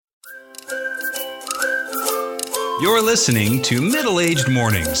You're listening to Middle-Aged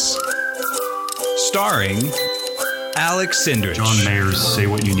Mornings, starring Alex Sindrich. John Mayer's Say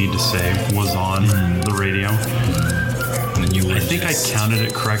What You Need to Say was on the radio. I think I counted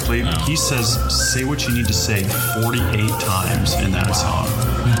it correctly. He says, say what you need to say 48 times in that song.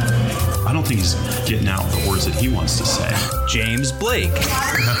 I don't think he's getting out the words that he wants to say. James Blake.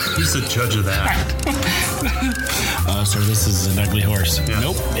 He's the judge of that. Sir, this is an ugly horse. Yeah.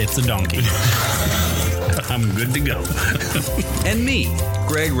 Nope, it's a donkey. I'm good to go. And me,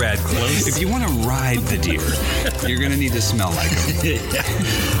 Greg Radcliffe. If you want to ride the deer, you're going to need to smell like them.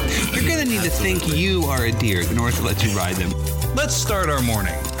 You're going to need to think you are a deer in order to let you ride them. Let's start our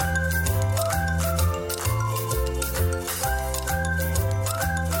morning.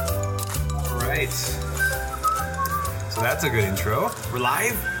 All right. So that's a good intro. We're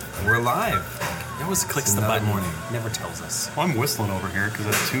live? We're live. He always clicks the Another button. morning. Never tells us. Well, I'm whistling over here because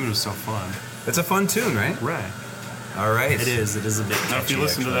that tune is so fun. It's a fun tune, right? Right. All right. It is a bit Now, if you catchy,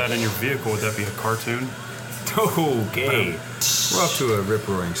 listen to that in your vehicle, would that be a cartoon? Okay. We're off to a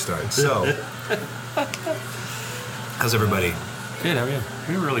rip-roaring start. So, how's everybody? Good, how are you?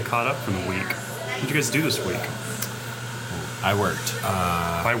 We haven't really caught up from the week. What did you guys do this week? I worked.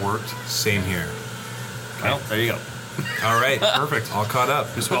 I worked. Same here. Well, there you go. All right. Perfect. All caught up.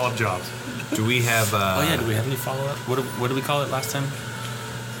 Just all have jobs. Do we have Oh yeah, do we have any follow-up? What did we call it last time?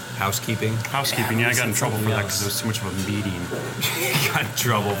 housekeeping? Housekeeping. Yeah, Yeah, I we got in said trouble for something that else. because it was too much of a meeting. Got in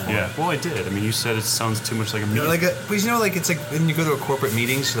trouble for Yeah. it. Well, I did. I mean, you said it sounds too much like a meeting. Because it's like when you go to a corporate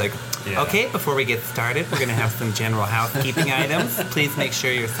meeting, it's like, Yeah. okay, before we get started, we're going to have some general housekeeping items. Please make sure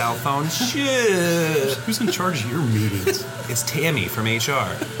your cell phone. Shh. Who's in charge of your meetings? It's Tammy from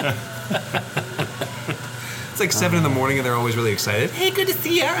HR. It's like 7 in the morning and they're always really excited. Hey, good to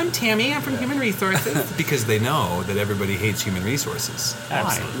see you. I'm Tammy. I'm from Human Resources. Because they know that everybody hates human resources.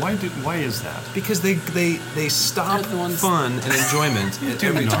 Absolutely. Why is that? Because they stop They're the ones- fun and enjoyment at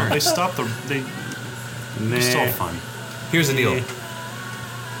every No, turn. they stop the. They. It's all fun. Here's the deal.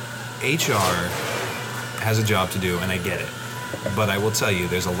 HR has a job to do, and I get it. But I will tell you,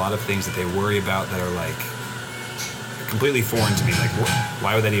 there's a lot of things that they worry about that are like completely foreign to me. Like,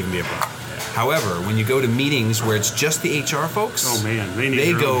 why would that even be a problem? However, when you go to meetings where it's just the HR folks, Oh man, they need.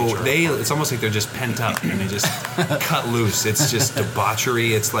 they their go. own HR. It's almost like they're just pent up and they just cut loose. It's just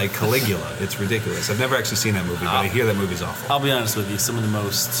debauchery. It's like Caligula. It's ridiculous. I've never actually seen that movie, but I hear that movie's awful. I'll be honest with you, some of the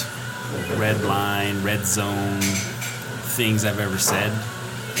most red line, red zone things I've ever said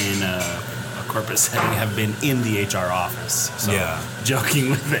in a corporate setting have been in the HR office. So, Yeah.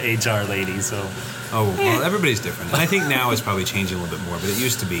 joking with the HR lady, so... Oh, well, everybody's different. And I think now it's probably changing a little bit more, but it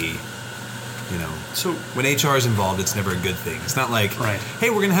used to be, So when HR is involved, it's never a good thing. It's not like, Right. hey,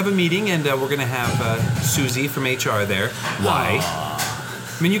 we're going to have a meeting and we're going to have Susie from HR there. Why?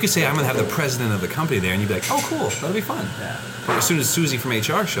 I mean, you could say, I'm going to have the president of the company there, and you'd be like, oh, cool, that'll be fun. Yeah. But as soon as Susie from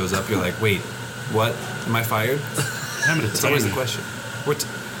HR shows up, you're like, wait, what? Am I fired? I'm gonna It's always the question.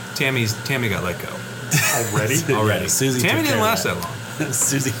 Tammy got let go. already. Already. Susie Tammy took didn't care last of that long.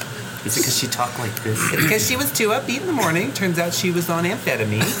 Susie... Is it because she talked like this? Because she was too upbeat in the morning. Turns out she was on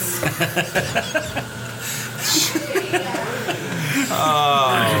amphetamines.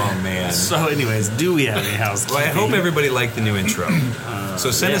 Oh, man. So anyways, do we have any housekeeping? Well, I hope everybody liked the new intro.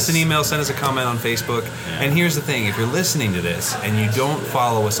 So send us an yes. email, send us a comment on Facebook. Yeah. And here's the thing, if you're listening to this and you don't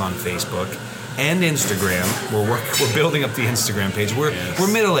follow us on Facebook and Instagram, we're building up the Instagram page. We're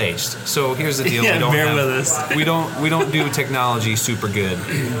middle-aged. So here's the deal. Yeah, we don't bear have, with us. we don't do technology super good.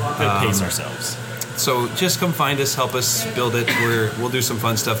 But pace ourselves. So just come find us, help us build it. We'll do some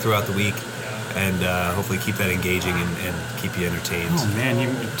fun stuff throughout the week and hopefully keep that engaging and keep you entertained. Oh man,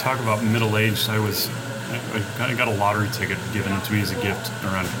 you talk about middle-aged. I got a lottery ticket given to me as a gift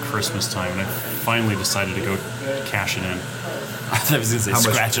around Christmas time, and I finally decided to go cash it in. I thought I was going to say How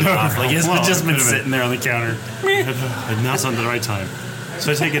much- scratch it off. Like it's Well, just been it could've been. sitting there on the counter. And now's not the right time.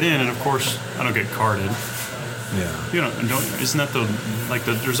 So I take it in, and of course I don't get carded. Yeah. Isn't that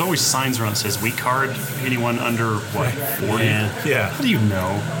there's always signs around that says we card anyone under what 40? Yeah. How do you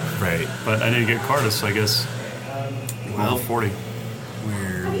know? Right. But I didn't get carded, so I guess well 40.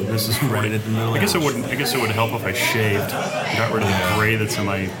 This is 40. right at the middle I guess age. it would help if I shaved, got rid of the gray that's in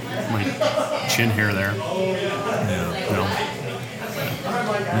my chin hair there. Yeah.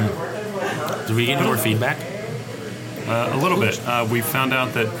 Did we get more feedback? A little bit. We found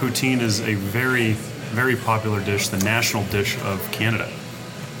out that poutine is a very, very popular dish, the national dish of Canada.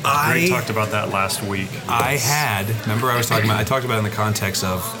 Greg talked about that last week. I talked about it in the context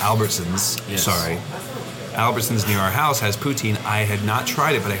of Albertsons. Yes. Sorry. Albertsons near our house has poutine. I had not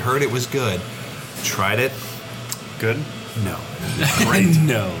tried it, but I heard it was good. Tried it. Good? No.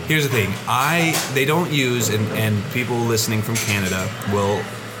 No. Here's the thing. They don't use, and people listening from Canada will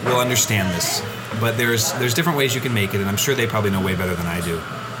understand this. But there's different ways you can make it, and I'm sure they probably know way better than I do.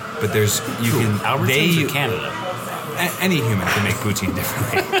 But Albertsons or Canada? Any human can make poutine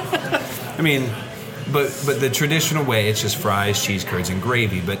differently. I mean, but the traditional way, it's just fries, cheese curds, and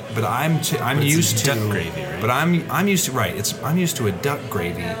gravy. But I'm used to duck gravy, right? But I'm used to I'm used to a duck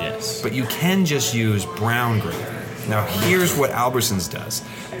gravy. Yes. But you can just use brown gravy. Now here's what Albertsons does.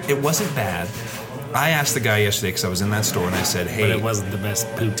 It wasn't bad. I asked the guy yesterday because I was in that store and I said, "Hey." But it wasn't the best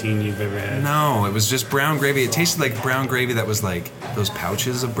poutine you've ever had. No, it was just brown gravy. It tasted like brown gravy that was like those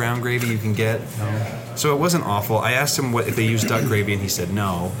pouches of brown gravy you can get. So it wasn't awful. I asked him if they use duck gravy, and he said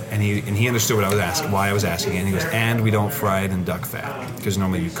no. And he understood what I was asking, why I was asking it. And he goes, "And we don't fry it in duck fat because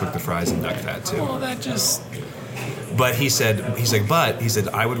normally you cook the fries in duck fat too." Well, that just. But he said,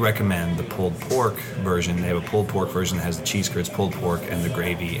 I would recommend the pulled pork version. They have a pulled pork version that has the cheese curds, pulled pork, and the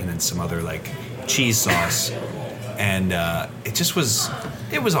gravy, and then some other like cheese sauce. And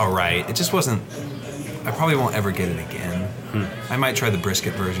it was all right. It just wasn't. I probably won't ever get it again. I might try the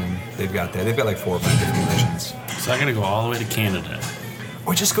brisket version. They've got like 4 or 5 different versions. So I gotta go all the way to Canada.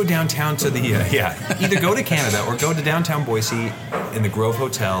 Or just go downtown to the either go to Canada or go to downtown Boise in the Grove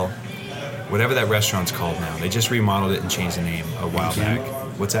Hotel, whatever that restaurant's called now. They just remodeled it and changed the name a while back.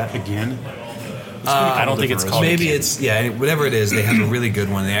 What's that? Again? I don't think it's called. Maybe it's whatever it is. They have a really good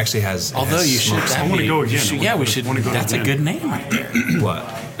one. They actually has. Although you should. I want to go again. We should. That's a good name right there. What?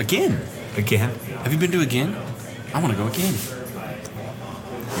 Again. Again? Have you been to Again? I want to go again.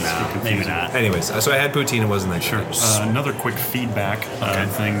 No, maybe not. Anyways, so I had poutine. It wasn't that Sure. Another quick feedback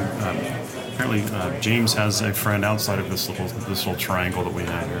thing. Apparently, James has a friend outside of this little triangle that we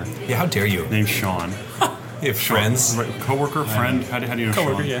have here. Yeah, how dare you? Named Sean. You have friends? Coworker, friend. How do you know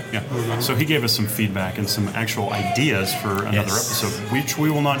Coworker, Sean? yeah. So he gave us some feedback and some actual ideas for another episode, which we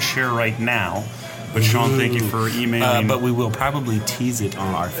will not share right now. But Sean, thank you for emailing. But we will probably tease it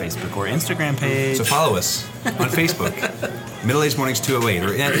on our Facebook or Instagram page. So follow us on Facebook, Middle Aged Mornings 208,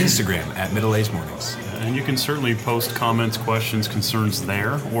 or at Instagram at Middle Aged Mornings. And you can certainly post comments, questions, concerns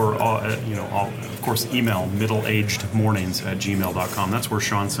there, or of course, email middleagedmornings@gmail.com. That's where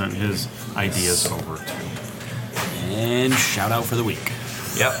Sean sent his ideas over to. And shout out for the week.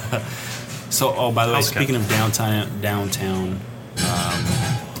 Yep. So, by the way, speaking of downtown,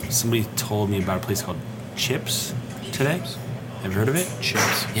 somebody told me about a place called Chips today. Have you heard of it?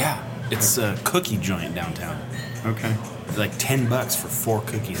 Chips. Yeah. It's a cookie joint downtown. Okay. It's like $10 for 4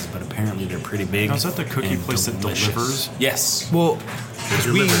 cookies, but apparently they're pretty big. Now, is that the cookie place delicious. that delivers? Yes. Well,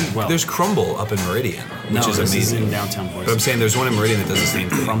 There's Crumble up in Meridian, which is this amazing. is in downtown Boise. But I'm saying there's one in Meridian that does the same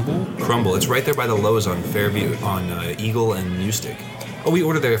thing. Crumble. It's right there by the Lowe's on Fairview, on Eagle and Newstick. Oh, we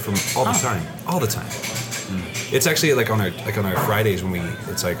order there from all the time. All the time. It's actually like on our Fridays when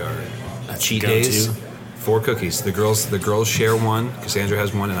it's like our cheat days. 4 cookies. The girls share one. Cassandra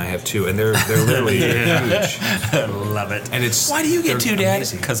has one, and I have 2, and they're literally huge. Love it. And it's why do you get 2, Dad?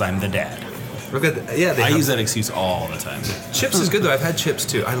 amazing. Because I'm the dad. Look at I use that excuse all the time. Chips is good though. I've had chips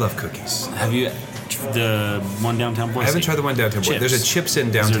too. I love cookies. Have you the one downtown Boise? I haven't tried the one downtown Boise. There's a Chips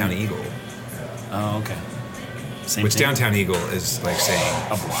in downtown Eagle. Oh, okay. Same Which thing? downtown Eagle is like saying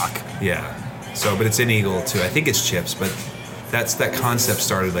A block. Yeah. So, but it's in Eagle too. I think it's Chips, but that concept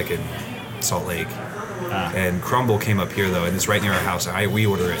started like in Salt Lake. And Crumble came up here though, and it's right near our house. We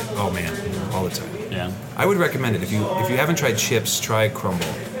order it. Oh man, all the time. Yeah. I would recommend it if you haven't tried Chips, try Crumble.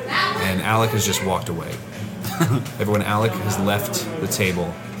 And Alec has just walked away. Everyone, Alec has left the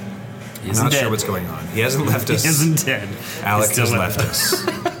table. I'm not sure what's going on. He hasn't left us. He isn't dead. Alec has left us.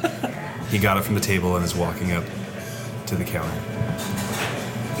 He got it from the table and is walking up to the counter.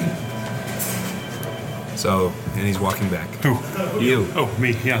 So, and he's walking back. Who? You. Oh,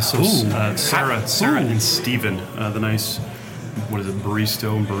 me. Yeah. So Sarah and Steven, the nice,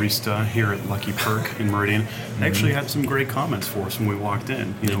 barista here at Lucky Perk in Meridian, they actually had some great comments for us when we walked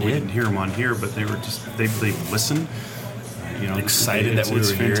in. We didn't hear them on here, but they were just they listened. Excited that we were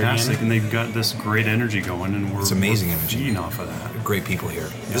here. It's fantastic, and they've got this great energy going, and we're amazing we're energy. feeding off of that. Great people here.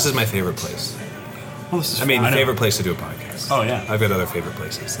 Yeah. This is my favorite place. Well, this is favorite place to do a podcast. Oh yeah. I've got other favorite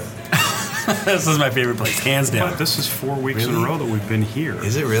places. This is my favorite place, hands down. But this is 4 weeks in a row that we've been here.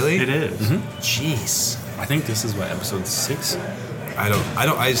 Is it really? It is. Mm-hmm. Jeez. I think this is episode 6.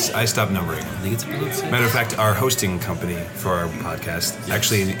 I stopped numbering. I think it's episode 6. Matter of fact, our hosting company for our podcast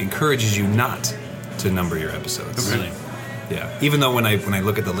actually encourages you not to number your episodes. Really? Yeah. Even though when I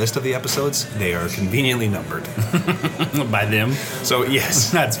look at the list of the episodes, they are conveniently numbered. By them. So yes,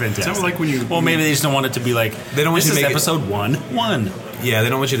 That's fantastic. So like when you Well, maybe they just don't want it to be like. They don't want this you to is make it- episode 1. yeah, they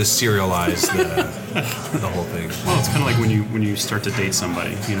don't want you to serialize the whole thing. Well, it's kind of like when you start to date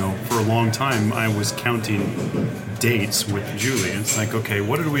somebody. You know, for a long time, I was counting dates with Julie. It's like, okay,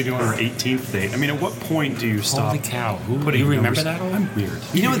 what did we do on our 18th date? I mean, at what point do you stop? Holy cow! putting You remember numbers- that one? I'm weird.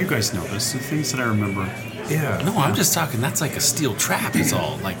 You know you what- guys know this. The things that I remember. Yeah. No, I'm just talking. That's like a steel trap. Is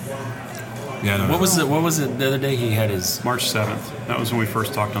all. Like, Yeah. No, what was it? What was it the other day? He had his. March 7th. That was when we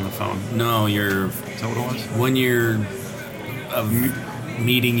first talked on the phone. No, your Is that what it was? 1 year of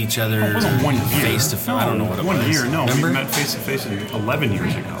meeting each other. It wasn't 1 year. Face to face. I don't know what it was. 1 year. No, Remember? we met face to face 11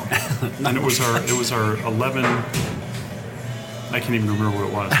 years ago, and it was our 11. I can't even remember what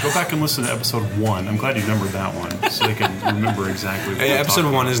it was. Go back and listen to episode 1. I'm glad you numbered that one, so you can remember exactly. What Yeah, we're episode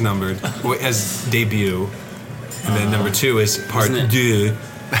talking 1 about. is numbered as debut, and then number 2 is part Isn't it-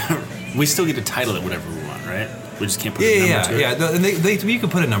 2. We still get to title it whatever we want, right? We just can't put a Yeah, number yeah, to it. yeah. And you can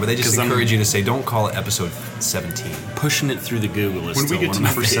put a number. They just 'Cause I'm- encourage you to say, don't call it episode 17. Pushing it through the Google is When we still get one to of my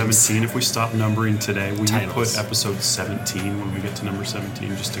number things. 17, if we stop numbering today, will you Titles. put episode 17 when we get to number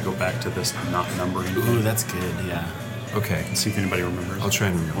 17, just to go back to this not numbering? Ooh, thing? that's good. Yeah. Okay. See if anybody remembers. I'll try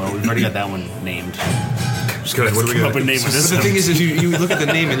and remember. Well, we've already got that one named. Just go ahead. What do we Come got? up with a name So of this the thing episode. is you look at the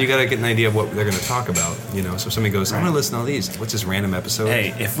name and you got to get an idea of what they're going to talk about. You know, so if somebody goes, I'm going to listen to all these. What's this random episode?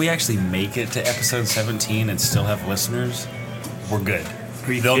 Hey, if we actually make it to episode 17 and still have listeners, we're good.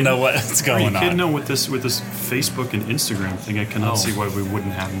 They'll know what's Are going you kidding? on. No, with this Facebook and Instagram thing, I cannot Oh. see why we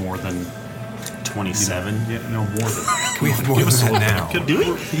wouldn't have more than 27. Yeah, no more than. we have more Give us a than little that now. bit. Do we?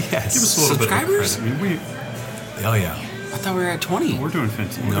 Yes. Give us a little Subscribers? bit of credit. I mean, Oh, yeah. I thought we were at 20. we're doing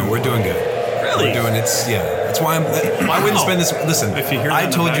fantastic. No, we're doing good. Really? We're doing it's yeah. That's why I wouldn't spend this. Listen, If you hear that I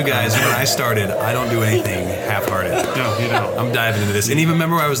in the told you guys background- when I started, I don't do anything half-hearted. No, you don't. I'm diving into this. And even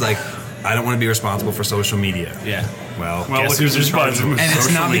remember, I was like, I don't want to be responsible for social media. Yeah. Well, Well, Guess look who's who's in charge of responsible? and it's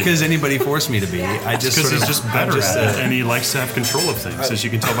social not media. because anybody forced me to be. I just Because sort he's of, just I'm better just, at it, and he likes to have control of things. As you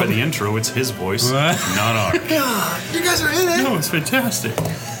can tell by the intro, it's his voice, not ours. You guys are in it. No, it's fantastic.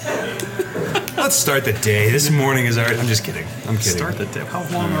 Let's start the day. This morning is our. I'm just kidding. I'm kidding. Start the day. How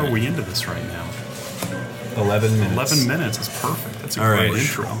long are we into this right now? 11 minutes. 11 minutes is perfect. That's a All great right.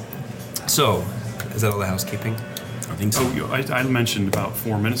 intro. So, is that all the housekeeping? I think so. Oh, I mentioned about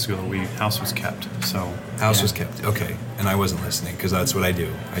 4 minutes ago that house was kept. So House was kept. Okay, and I wasn't listening because that's what I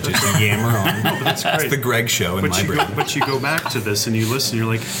do. I just yammer on. but that's It's great. the Greg show in my brain. But you go back to this and you listen. You're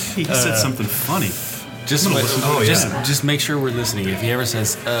like, hey, he said something funny. Just, I'm gonna listen to it just, again. just make sure we're listening. If he ever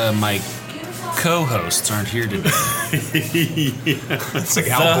says, my co-hosts aren't here today. It's like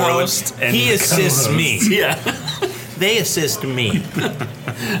The Al Borland. host and He the assists co-host. me. Yeah. They assist me.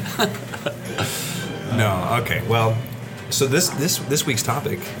 No. Okay. Well, so this week's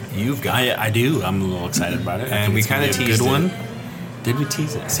topic you've got. I do. I'm a little excited about it. I And think we it's gonna kinda be a teased good it. one. Did we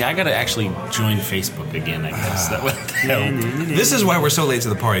tease it? See, I got to actually join Facebook again, I guess. That would help. This is why we're so late to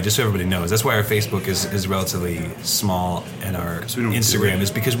the party, just so everybody knows. That's why our Facebook is relatively small and our we don't do Instagram it. is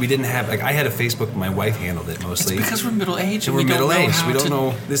because we didn't have, like, I had a Facebook, my wife handled it mostly. Because we're middle-aged and We're we don't know middle-aged. how We don't to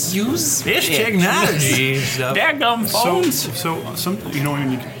know this use this it. technology stuff. Daggum phones. So some, you know,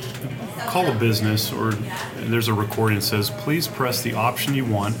 when you call a business or there's a recording that says, please press the option you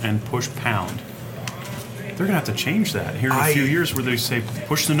want and push pound. They're going to have to change that here in a few years where they say,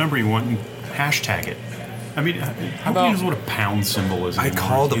 push the number you want and hashtag it. I mean, how about- about knows what a pound symbol is I anymore?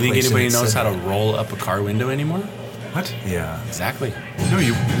 called the You think place and anybody it knows said how to roll up a car window anymore? What? Yeah. Exactly. No,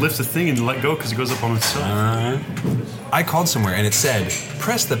 you lift the thing and let go because it goes up on itself. I called somewhere and it said,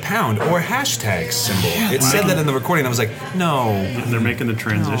 press the pound or hashtag symbol. It said that in the recording. I was like, no. And they're making the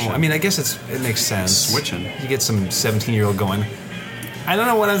transition. No. I mean, I guess it makes sense. Switching. You get some 17-year-old going, I don't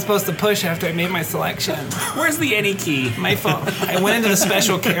know what I'm supposed to push after I made my selection. Where's the any key? My phone. I went into the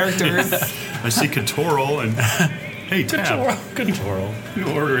special characters. I see Katoral and, hey, tab. Control. You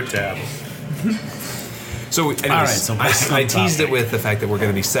order a tab. So, anyways, All right, so back to I the teased it topic. with the fact that we're going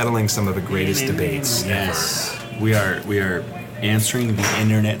to be settling some of the greatest debates. Yes. We are answering the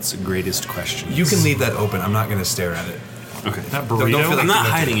internet's greatest questions. You can leave that open. I'm not going to stare at it. Okay. That Don't burrito? feel like I'm not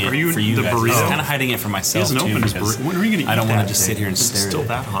hiding it Are you for you the guys. burrito? I'm kind of hiding it for He myself hasn't too. opened his because burrito. When are you going to eat I don't want want to just sit here and Is it stare. still at it.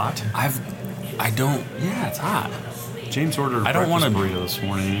 that hot? I don't. Yeah, it's hot. James ordered a I don't breakfast wanna burrito this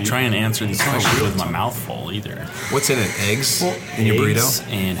morning. Try and answer these questions with my mouth full either. What's in it? Eggs in your Eggs burrito?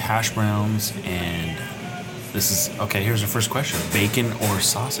 and hash browns and this is okay. Here's the first question: bacon or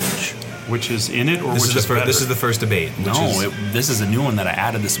sausage? Which is in it or This which is the is first. better? This is the first debate. which No, is- this is a new one that I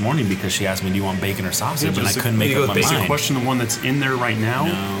added this morning because she asked me, "Do you want bacon or sausage?" but and I is it- couldn't make you go up my with Is the mind. question the one that's in there right now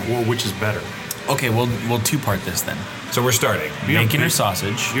or which is better? Okay, we'll two-part this then. So we're starting. Bacon or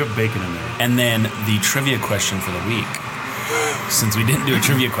sausage. You have bacon in there. And then the trivia question for the week. Since we didn't do a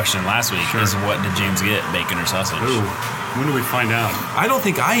trivia question last week, is what did James get, bacon or sausage? Ooh, when do we find out? I don't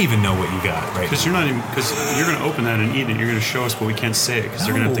think I even know what you got right Because you're going to open that and eat it. You're going to show us, but we can't say it because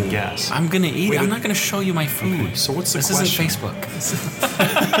they're going to have to guess. I'm going to eat it. I'm not going to show you my food. Okay, so what's the this question? This isn't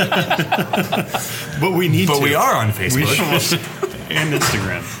Facebook. But we need to. But we are on Facebook. And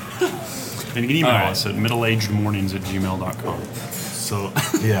Instagram. And you can email us at middleagedmornings@gmail.com. So,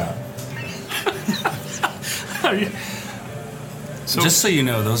 Yeah. just so you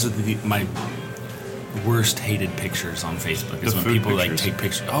know, those are my worst hated pictures on Facebook. Is The when food people pictures? like take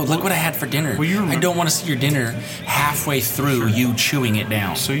pictures. Oh, look what I had for dinner. Well, you I remember- don't want to see your dinner halfway through you chewing it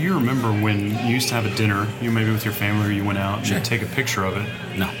down. So you remember when you used to have a dinner, you maybe with your family, or you went out and Sure. you'd take a picture of it.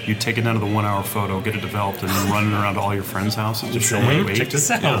 No. You'd take it down to the 1 hour photo, get it developed, and then run it around to all your friends' houses to show what you ate. Check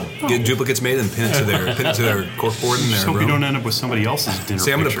this out. Get duplicates made and pin it to their corkboard in their So we room. don't end up with somebody else's dinner.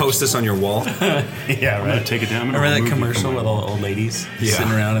 See, I'm going to pictures. post this on your wall. Yeah, I'm going to take it down. I'm gonna Remember that remove it commercial from my with all the old ladies Yeah.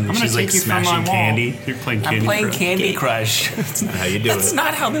 sitting around and I'm gonna she's like take you from smashing my wall. candy? You're playing I'm Candy playing Crush. Candy Crush. That's not how you do That's it.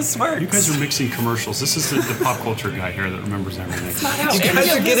 not how this works. You guys are mixing commercials. This is the pop culture guy here that remembers everything. How You guys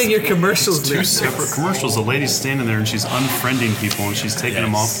are getting your commercials Two mixed. separate commercials. The lady's standing there and she's unfriending people and she's taking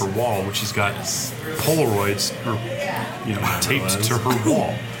them off Yes. her wall, which she's got Polaroids or taped to her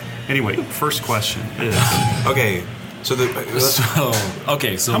wall. Anyway, first question is Okay, so the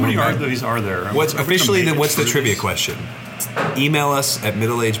how many are there? what's Are we officially gonna make what's it the through trivia this? question? Email us at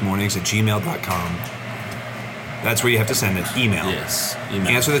middleagedmornings@gmail.com. That's where you have to send an email. Yes. Email.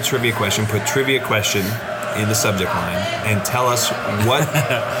 Answer the trivia question. Put trivia question in the subject line and tell us what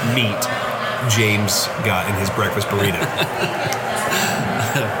meat James got in his breakfast burrito.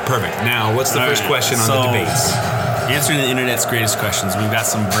 Perfect. Now, what's the first question on the debates? Answering the internet's greatest questions. We've got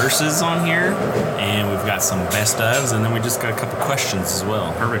some verses on here, and we've got some best ofs, and then we just got a couple questions as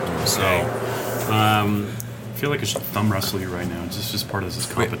well. Perfect. So, I feel like I should thumb wrestle you right now. It's just part of this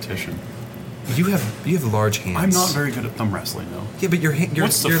competition. You have large hands. I'm not very good at thumb wrestling though. Yeah, but your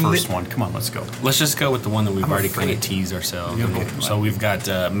What's the first one? Come on, let's go. let's just go with the one that we've I'm already afraid. kind of teased ourselves. Okay. So we've got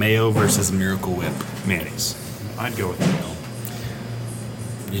mayo versus Miracle Whip. mayonnaise. I'd go with mayo.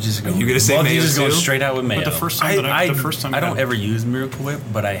 You just go. You gonna say both mayo You just go too? straight out with mayo. But the first time I don't ever use Miracle Whip,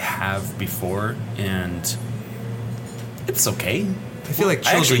 but I have before, and it's okay. I feel like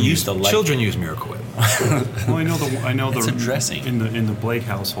I actually children used to like children use Miracle Whip. Well, I know It's a dressing. in the Blake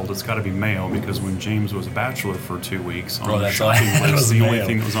household. It's got to be mayo because when James was a bachelor for 2 weeks on Oh, the that's all. shopping That list, was the only mayo.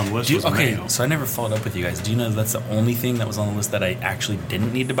 thing that was on the list was Okay, mayo. so I never followed up with you guys. Do you know that's the only thing that was on the list that I actually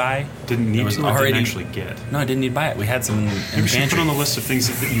didn't need to buy? Didn't It need was to, or already didn't actually get. No, I didn't need to buy it. We had some in Maybe the we should put pantry. on the list of things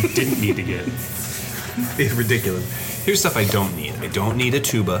that you didn't need to get. It's ridiculous. Here's stuff I don't need. I don't need a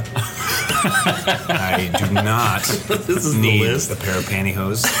tuba. I do not need a pair of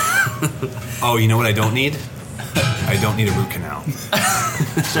pantyhose. Oh, you know what I don't need? I don't need a root canal.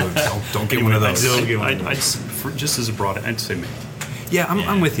 So don't get one of those. Just as a broad, I'd say mayo. Yeah,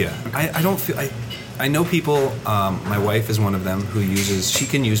 I'm with you. I don't feel. I know people. My wife is one of them who she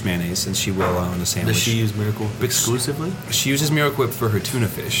can use mayonnaise and she will on a sandwich. Does she use Miracle Whip exclusively? She uses Miracle Whip for her tuna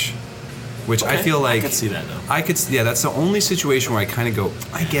fish, which I Okay, feel like I could see that, though. Yeah, that's the only situation where I kind of go,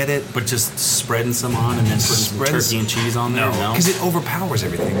 I get it, But just spreading some on and then putting some Spreading turkey and cheese on there? No. because it overpowers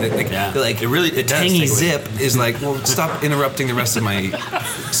everything. Yeah. Like It really- the it does tangy take away. zip is like, well, stop interrupting the rest of my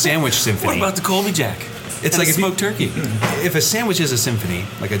sandwich symphony. What about the Colby Jack? It's like if smoked turkey. If a sandwich is a symphony,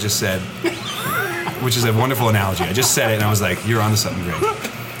 like I just said, which is a wonderful analogy. I just said it and I was like, you're onto something great.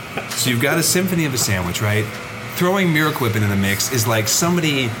 So you've got a symphony of a sandwich, right? Throwing Miracle Whip into the mix is like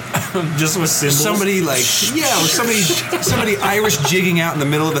somebody, Just with cymbals? somebody like, yeah, or somebody Irish jigging out in the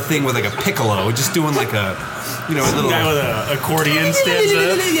middle of the thing with like a piccolo, just doing like a, a little guy with an accordion stands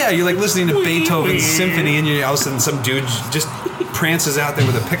up. Yeah, you're like listening to Beethoven's symphony, and all of a sudden some dude just prances out there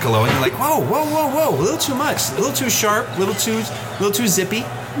with a piccolo, and you're like, whoa, a little too much, a little too sharp, a little too zippy.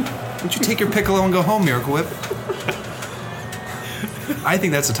 Why don't you take your piccolo and go home, Miracle Whip? I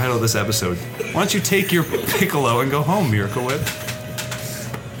think that's the title of this episode. Why don't you take your piccolo and go home, Miracle Whip?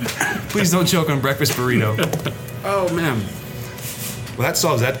 Please don't choke on breakfast burrito. Oh, man. Well, that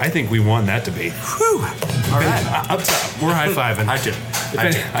solves that. I think we won that debate. Whew. All right. Up top. We're high-fiving. I too.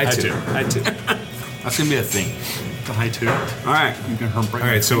 I too. That's going to be a thing. The high two. All right. You can break All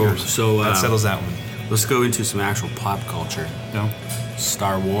my right, so fingers. So that settles that one. let's go into some actual pop culture. No.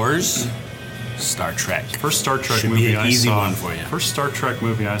 Star Wars, Star Trek. First Star Trek Should movie be an I easy saw. one for you. First Star Trek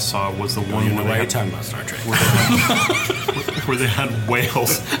movie I saw was the one You know where why they you're had, talking about Star Trek. where they had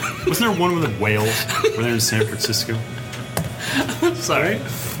whales. Wasn't there one with the whales where they're in San Francisco? Sorry?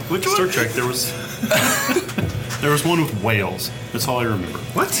 Which Star Trek, there was there was one with whales. That's all I remember.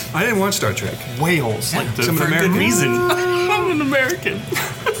 What? I didn't watch Star Trek. Whales. Like the, Some American reason. I'm an American.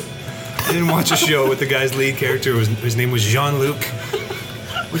 I didn't watch a show with the guy's lead character. His name was Jean-Luc.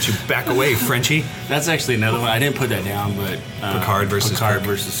 Would you back away, Frenchie? That's actually another one. I didn't put that down, but Picard versus Kirk.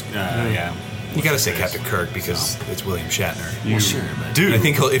 yeah. You gotta say Captain Kirk because it's William Shatner. Well, sure, but Dude, I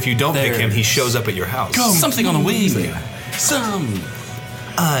think if you don't pick him, he shows up at your house. something on the wing.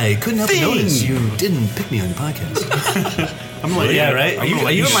 I couldn't help but notice you didn't pick me on your podcast. I'm like, Yeah, right? Are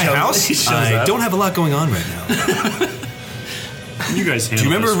you at my house? I don't have a lot going on right now. You guys handle Do you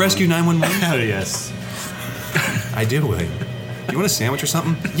remember this Rescue 911? Oh, yes. I do, William. You want a sandwich or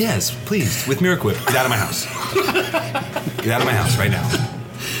something? Yes, please. With Miraquip. Get out of my house. Get out of my house right now.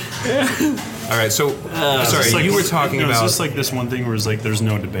 All right, so sorry, like, you were talking about. It's just like this one thing where it's like, there's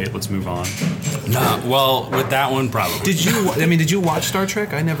no debate. Let's move on. Well, with that one, probably. Did you watch Star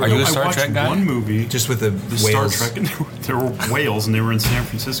Trek? I never. Are you a I Star watched Trek guy? one movie, Just with the Star whales? Trek, and there were whales, and they were in San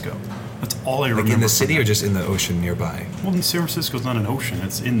Francisco. That's all I remember. Like in the from city that. or just in the ocean nearby? Well, San Francisco's not an ocean.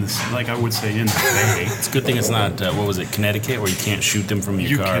 It's in this, like I would say, in the bay. It's a good thing it's not, what was it, Connecticut, where you can't shoot them from your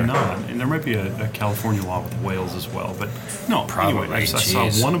You car. cannot, and there might be a California law with whales as well. But no, Probably, Anyway, I saw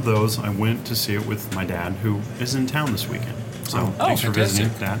jeez. one of those. I went to see it with my dad, who is in town this weekend. So thanks for fantastic.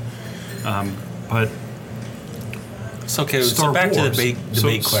 visiting, Dad. But So, okay, Star so back Wars. to the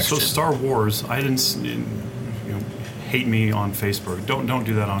big question. So Star Wars, I didn't. Hate me on Facebook. Don't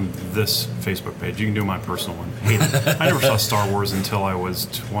do that on this Facebook page. You can do my personal one. Hate it. I never saw Star Wars until I was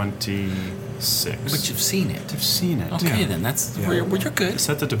 26. But you've seen it. I've seen it. Okay, then that's where you're good. Is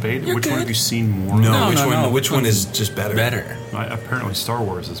that the debate? You're Which one good. have you seen more? No, Which one is just better? Better. Apparently, Star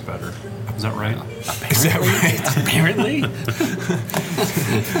Wars is better. Is that right? Is that right? Apparently.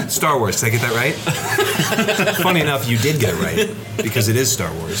 Star Wars. Did I get that right? Funny enough, you did get it right because it is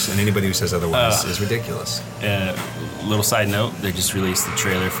Star Wars, and anybody who says otherwise is ridiculous. Little side note: they just released the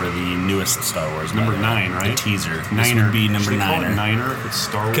trailer for the newest Star Wars, Number movie. 9, right? The teaser. This Niner. would be number Should they call it 9. Niner. If it's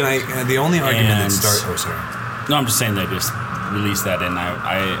Star Wars. Can I? The only argument that And- Star. Oh, sorry. No, I'm just saying they just released that, and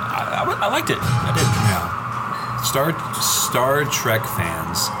I liked it. I did. Yeah. Star Trek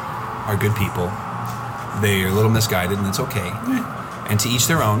fans are good people. They are a little misguided, and it's okay. And to each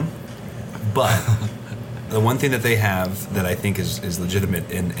their own. But the one thing that they have that I think is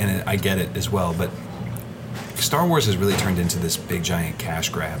legitimate, and I get it as well, but Star Wars has really turned into this big giant cash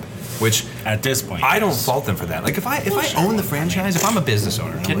grab, which At this point, I don't yes. fault them for that. Like if I own the franchise, if I'm a business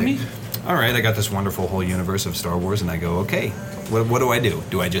owner, I'm Kidding like, me? all right, I got this wonderful whole universe of Star Wars, and I go, okay, what do I do?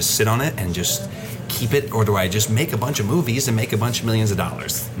 Do I just sit on it and just keep it, or do I just make a bunch of movies and make a bunch of millions of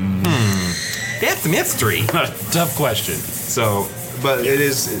dollars? That's the mystery. Tough question. So, but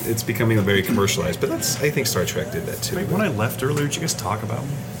it's becoming a very commercialized. But I think Star Trek did that too. Wait, when I left earlier, did you guys talk about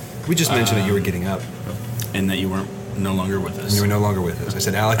me? We just mentioned that you were getting up, And that you weren't no longer with us. and you were no longer with us. I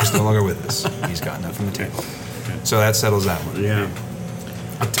said Alec is no longer with us. He's gotten up from the table. So that settles that one. Yeah.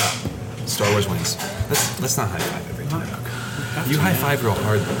 Up top, Star Wars wins. Let's not high five every time. You high five real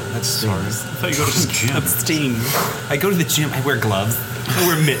hard though. That's sorry. I thought you go to the gym. Sting. I go to the gym. I wear gloves. I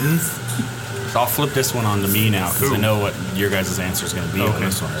wear mittens. So I'll flip this one on to me now because I know what your guys' answer is going to be on Okay.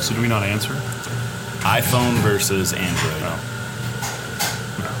 this one. So do we not answer? iPhone versus Android.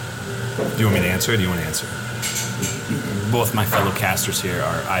 Do you want me to answer or do you want to answer? Both my fellow casters here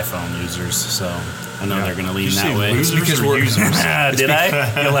are iPhone users, so I know they're going to lean You that say way. losers because or we're- users? Did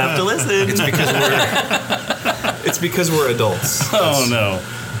I? You'll have to listen. It's because we're adults. Oh no.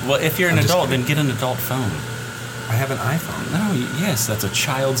 Well, if you're an adult, then get an adult phone. I have an iPhone. No, yes, that's a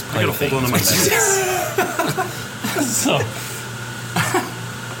child's I gotta plaything. hold on to my So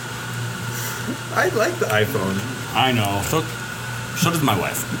I like the iPhone. I know. So does my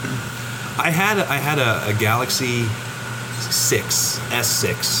wife. I had a Galaxy 6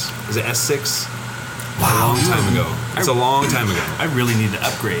 S6. Is it S6? Wow, a long time ago. It's a long time ago. I really need to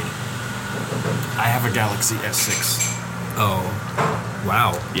upgrade. I have a Galaxy S6. Oh,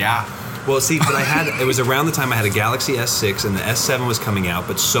 wow. Yeah. Well, see, but it was around the time I had a Galaxy S6 and the S7 was coming out,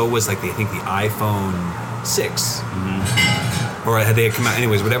 but so was I think the iPhone 6. Or they had come out.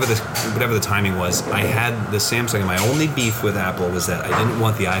 Anyways, whatever the timing was, I had the Samsung, and my only beef with Apple was that I didn't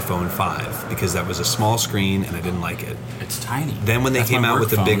want the iPhone 5 because that was a small screen and I didn't like it. It's tiny. Then when they That's came my out work with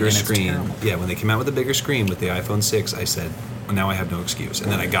the phone, bigger and it's screen, terrible. when they came out with the bigger screen with the iPhone 6, I said, well, now I have no excuse.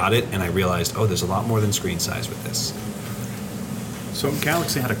 And then I got it and I realized, oh, there's a lot more than screen size with this. So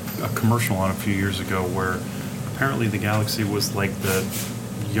Galaxy had a commercial on a few years ago where apparently the Galaxy was like the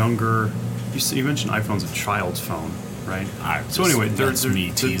younger. You mentioned iPhone's a child's phone, right? So anyway, that's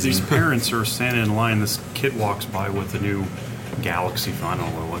me teasing. these parents are standing in line. This kid walks by with a new Galaxy phone, I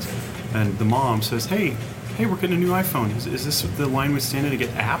don't know what it was. And the mom says, hey, we're getting a new iPhone. Is this the line we stand in to get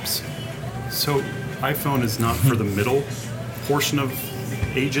apps? So iPhone is not for the middle portion of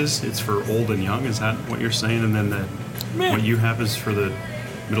ages, it's for old and young. Is that what you're saying? And then what you have is for the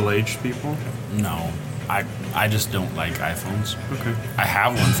middle-aged people? No, I just don't like iPhones. Okay. I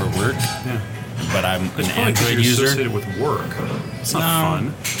have one for work, but I'm an Android user. Associated with work. It's not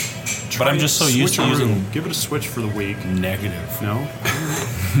fun. But I'm just so used to using. Give it a switch for the week. Negative. No?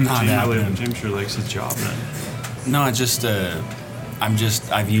 Not happening. James sure likes his job then. No, it's just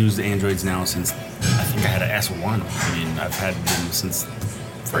I've used Androids now since I think I had an S1. I mean, I've had them since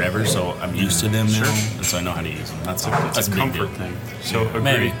forever, so I'm used to them now, and so I know how to use them. That's a comfort thing. So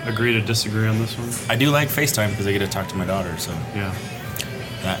agree to disagree on this one. I do like FaceTime because I get to talk to my daughter. So yeah,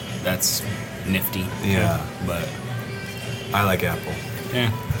 that's nifty. Yeah, but I like Apple.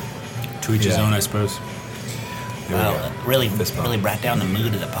 Yeah, to each his own, I suppose. Wow, really brought down the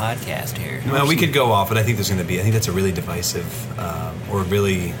mood of the podcast here. Well, we could go off, but I think that's a really divisive or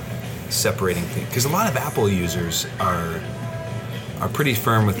really separating thing. Because a lot of Apple users are pretty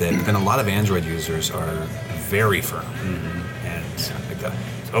firm with it, but then a lot of Android users are very firm. Mm-hmm. And like the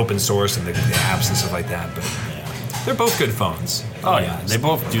open source and the apps and stuff like that. But they're both good phones. Oh, yeah. They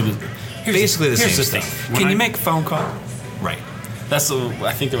both do basically the same thing. stuff. Can you make a phone call? Right. I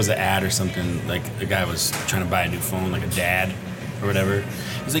think there was an ad or something, like a guy was trying to buy a new phone, like a dad or whatever.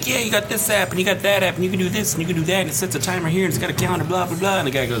 He's like, yeah, you got this app and you got that app and you can do this and you can do that and it sets a timer here and it's got a calendar, blah, blah, blah. And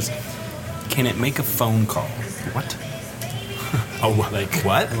the guy goes, can it make a phone call? What? Oh, like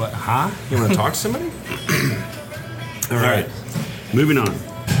what? Huh? You want to talk to somebody? All right. Moving on.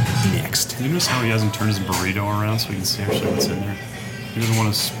 Next. You notice how he hasn't turned his burrito around so we can see actually what's in there? He doesn't want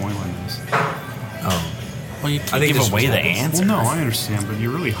us spoiling this. Oh. Well, you can't give away the answer. Well, no, I understand, but you're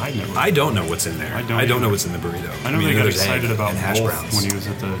really hiding it. I don't know what's in there. I don't know what's in the burrito. I know they got there's excited egg about and hash both browns when he was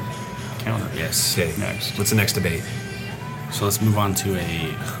at the counter. Yes. Okay. Next. What's the next debate? So let's move on to a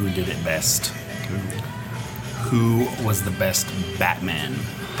who did it best. Who was the best Batman?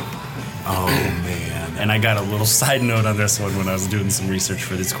 Oh, man. And I got a little side note on this one when I was doing some research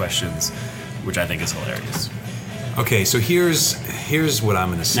for these questions, which I think is hilarious. Okay, so here's what I'm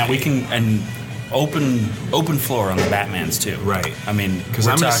going to say. Now we can open floor on the Batmans too. Right. I mean, because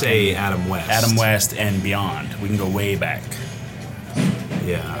I'm going to say Adam West. Adam West and beyond. We can go way back.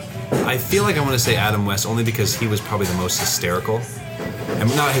 Yeah. I feel like I want to say Adam West only because he was probably the most hysterical.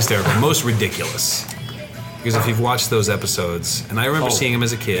 And not hysterical, most ridiculous. Because if you've watched those episodes, and I remember seeing him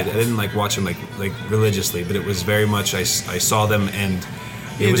as a kid, I didn't watch him like religiously, but it was very much I saw them and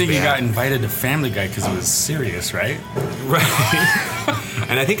it was bad. You got invited to Family Guy because it was serious, right? Right.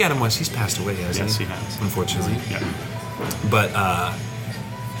 And I think Adam West, he's passed away, hasn't he? Yes, he has. Unfortunately. Yeah. But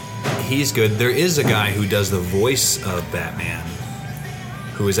he's good. There is a guy who does the voice of Batman,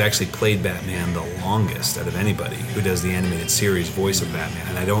 who has actually played Batman the longest out of anybody, who does the animated series voice of Batman,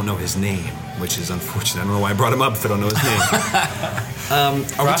 and I don't know his name, which is unfortunate. I don't know why I brought him up if I don't know his name.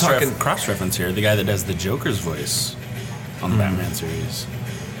 Are we talking cross-reference here? The guy that does the Joker's voice on the Batman series,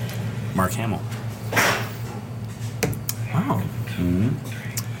 Mark Hamill. Oh. Mm-hmm.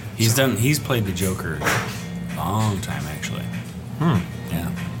 He's played the Joker a long time, actually.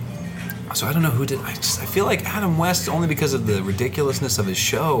 Yeah. So I don't know who did. I feel like Adam West only because of the ridiculousness of his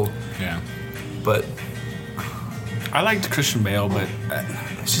show. Yeah. But I liked Christian Bale, but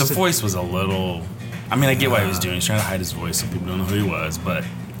the voice was a little. I mean, I get what he was doing. He's trying to hide his voice so people don't know who he was, but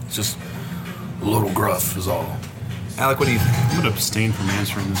it's just a little gruff is all. Alec, what do you think? I'm going to abstain from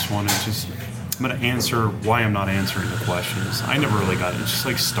answering this one. I'm going to answer why I'm not answering the questions. I never really got into it's just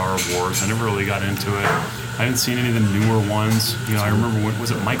like Star Wars. I never really got into it. I haven't seen any of the newer ones. You know, I remember was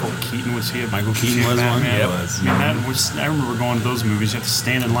it Michael Keaton? Michael Keaton was one. Yeah, Yep. I remember going to those movies. You have to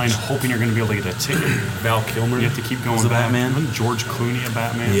stand in line hoping you're going to be able to get a ticket. Val Kilmer. You have to keep going was the back. Batman. Wasn't George Clooney a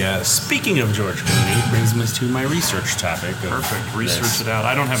Batman? Yes. Speaking of George Clooney, brings me to my research topic. Perfect. Research it out.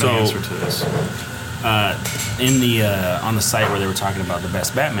 I don't have an answer to this. In the on the site where they were talking about the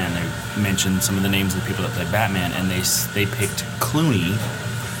best Batman, they mentioned some of the names of the people that played Batman, and they picked Clooney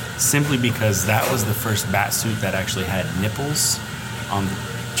simply because that was the first bat suit that actually had nipples on the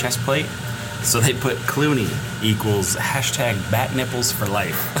chest plate. So they put Clooney equals #bat nipples for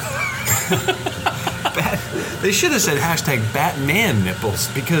life. They should have said #Batman nipples,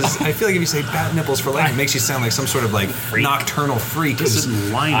 because I feel like if you say bat nipples for life, it makes you sound like some sort of freak. nocturnal freak. This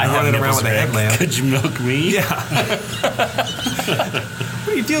is lying. I have running around with a headlamp. Could you milk me? Yeah.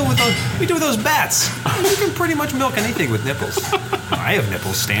 What do you do with those? What do you do with those bats? You can pretty much milk anything with nipples. I have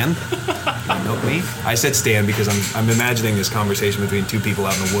nipples, Stan. Milk me? I said Stan because I'm imagining this conversation between two people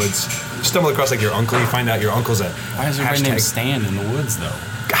out in the woods. You stumble across like your uncle, you find out your uncle's a Why is everybody named Stan in the woods though?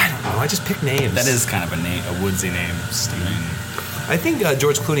 I don't know. I just pick names. That is kind of a woodsy name, Stan. I think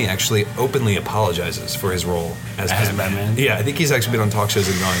George Clooney actually openly apologizes for his role as Batman. Yeah, I think he's actually been on talk shows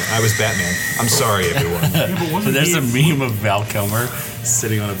and gone, I was Batman. I'm sorry, everyone. So there's a meme of Val Kilmer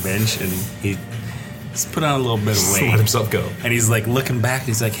sitting on a bench and he's put on a little bit of weight. Let himself go. And he's like looking back and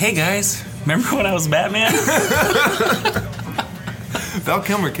he's like, hey guys, remember when I was Batman? Val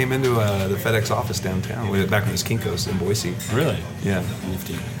Kilmer came into the FedEx office downtown back when it was Kinko's in Boise. Really? Yeah.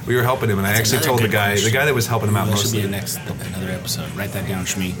 Nifty. We were helping him, and I actually told the guy that was helping him out That mostly. should be another episode. Write that down,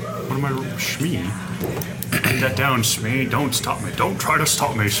 Shmee. What am I, Shmee? Write that down, Shmee. Don't stop me. Don't try to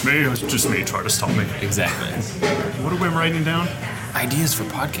stop me, Shmee. It's just me. Try to stop me. Exactly. What am I writing down? Ideas for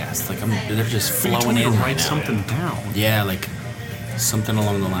podcasts. Like they're just You flowing told me in to right write now. something down. Yeah, like something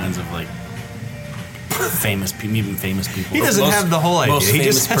along the lines of like famous people. He doesn't have the whole idea. Most He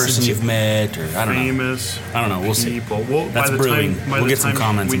famous just has person to- you've met, or I don't know. Famous. I don't know. We'll see. People. Well, That's by the brewing. Time, by We'll the get some time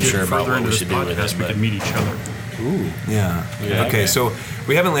comments, we I'm get sure, about further what into we this should do with podcast, it, we but- could meet each other. Ooh. Yeah. Yeah, Okay, okay. so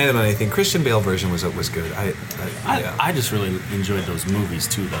we haven't landed on anything. Christian Bale version was good. I just really enjoyed those movies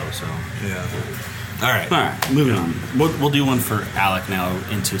too, though. So. Yeah. All right. All right, moving on. We'll do one for Alec now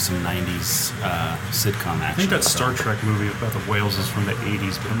into some 90s sitcom action. I think that so. Star Trek movie about the whales is from the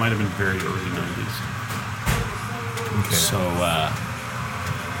 80s, but it might have been very early 90s. Okay. So,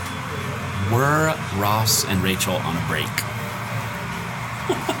 were Ross and Rachel on a break?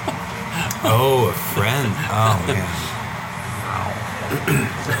 Oh, a friend. Oh man.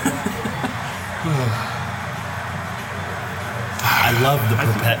 I love the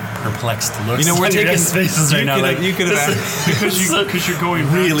perplexed looks. You know, we're on your taking guys' faces right now. You could have. Because you're going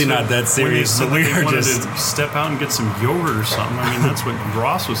back really to not that serious. When But they we are wanted just to step out and get some yogurt or something. I mean, that's what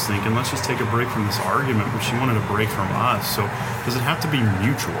Ross was thinking. Let's just take a break from this argument, but she wanted a break from us. So does it have to be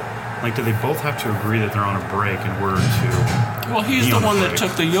mutual? Like, do they both have to agree that they're on a break in order to? Well, he's be the on a one that break?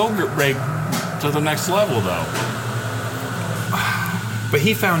 took the yogurt break to the next level, though. But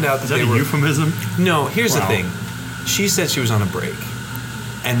he found out that Is that they a were. euphemism? No, here's the Wow. thing. She said she was on a break,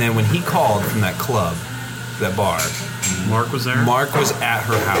 and then when he called from that club, that bar, Mark was there. Mark was at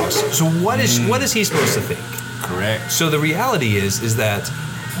her house. So what is he supposed to think? Correct. So the reality is that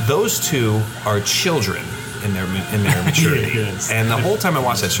those two are children in their maturity. Yes. And the whole time I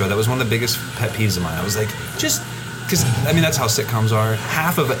watched that show, that was one of the biggest pet peeves of mine. I was like, just because I mean that's how sitcoms are.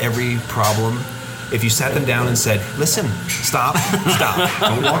 Half of every problem, if you sat them down and said, "Listen, stop,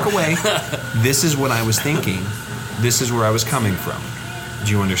 don't walk away. This is what I was thinking. This is where I was coming from.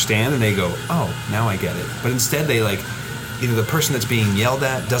 Do you understand?" And they go, "Oh, now I get it." But instead, they like. Either the person that's being yelled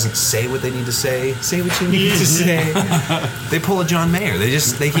at doesn't say what they need to say. Say what you need to say. They pull a John Mayer. They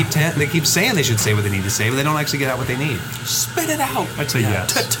keep saying they should say what they need to say, but they don't actually get out what they need. Spit it out. I'd say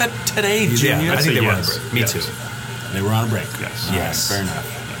yes. Today, Junior. Yeah, I I'd think say they were on a yes. break. Me Yes. too. They were on a break. Yes. All right, Yes. fair enough.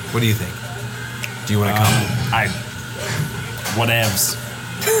 What do you think? Do you want to comment? Whatevs.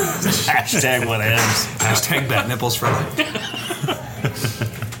 Hashtag whatevs. Hashtag bat nipples for life.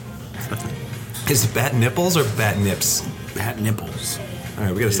 Is it bat nipples or bat nips? Bat nipples. All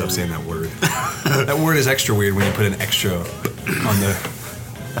right, we gotta stop saying that word. That word is extra weird when you put an extra on the.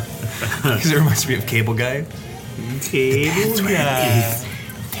 Because it reminds me of Cable Guy. Cable Guy.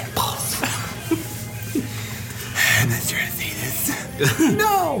 I'm not trying to say this.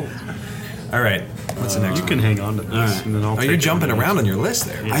 No. All right. What's the next? You can hang on to this, right. and then I'll. Oh, you're jumping around on your list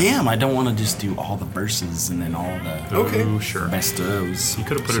there. I am. I don't want to just do all the verses and then all the Okay. Oh, sure. best ofs. You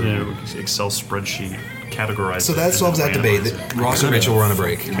could have put it in an Excel spreadsheet, categorized. So it, that and solves then that debate. analyze That it. Ross and Rachel were on a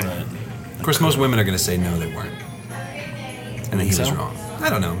break. But Of course, most women are going to say no, they weren't. And then he was so? wrong. I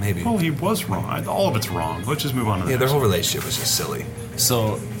don't know, maybe. Oh, he was wrong. All of it's wrong. Let's just move on to the Yeah, their next whole one. relationship was just silly.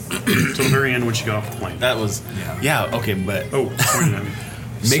 so To the very end when she got off the plane. that was Yeah. okay, but Oh, pointing at me.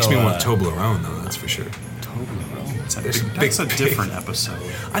 Makes So, me want Toblerone, though, that's for sure. That's a different episode.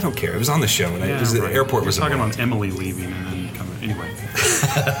 I don't care. It was on the show, and the right. airport We're was talking involved. about Emily leaving and then coming. Anyway,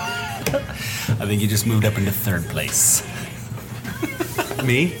 I think you just moved up into third place.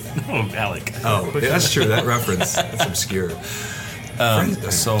 Me? Oh, Alec. Oh, yeah, that's true. That reference. That's obscure.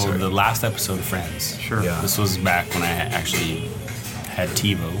 So sorry. the last episode of Friends. sure. Yeah. This was back when I actually had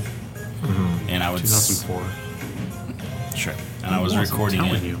TiVo, and I was 2004. Sure. And I was recording I'm it.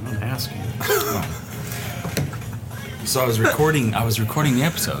 telling you. I'm not asking. So I was recording the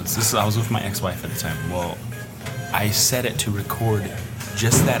episodes. I was with my ex-wife at the time. Well, I set it to record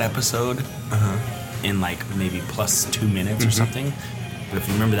just that episode in like maybe plus 2 minutes or something. But if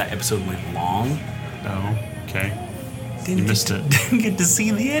you remember, that episode went long. Oh, okay. You missed it. Didn't get to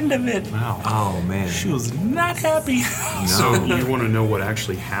see the end of it. Wow. Oh man. She was not happy. So you want to know what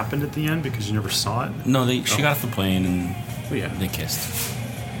actually happened at the end because you never saw it? No, she got off the plane and Yeah. they kissed.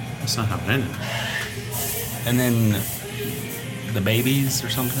 That's not how it ended. And then the babies or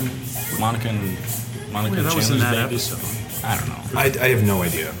something. Monica Yeah, that was in Chandler's that babies. episode. I don't know. I have no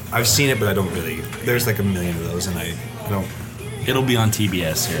idea. I've seen it, but I don't really. There's like a million of those, and I don't. It'll be on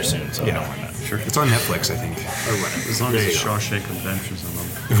TBS here soon, so Yeah, don't worry about it. sure. It's on Netflix, I think. As long as the Shawshank Redemption's on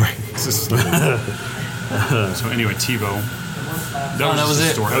them. Right. It's just, So anyway, TiVo. That was just a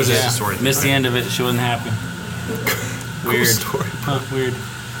it. Story. That was just a story. Missed the end of it. She wasn't happy. Weird. story. Huh, weird.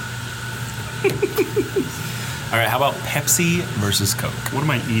 All right, how about Pepsi versus Coke? What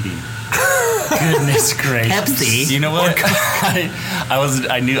am I eating? Goodness gracious. Pepsi? You know what? I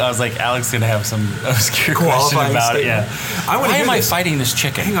was like, Alex gonna have some obscure question Qualifying about it. statement. Yeah. I wanna Why hear am I this. fighting this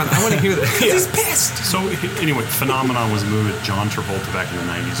chicken? hang on, I want to hear that. He's pissed. So anyway, Phenomenon was a movie with John Travolta back in the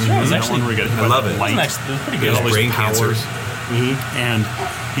 90s. Yeah, it was that actually- one where he got hit I by love the it. light. It was pretty He good. had all these Brain cancer. powers. And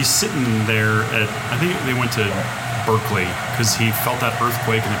he's sitting there at, I think they went to Berkeley because he felt that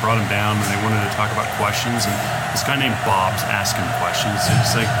earthquake and they brought him down and they wanted to talk about questions. And this guy named Bob's asking questions. And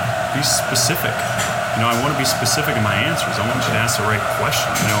he's like, be specific. You know, I want to be specific in my answers. I want you to ask the right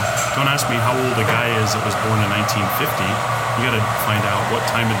question. You know, don't ask me how old a guy is that was born in 1950. You got to find out what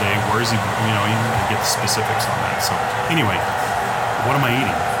time of day, where is he, you know, you got to get the specifics on that. So anyway, what am I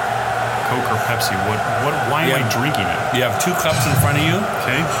eating? Coke or Pepsi? Why am I drinking it? You have 2 cups in front of you.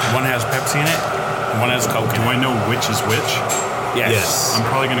 Okay. One has Pepsi in it, and one has Coke in Do it. I know which is which? Yes. I'm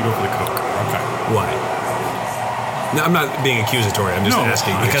probably going to go for the Coke. Okay. Why? No, I'm not being accusatory. I'm just No,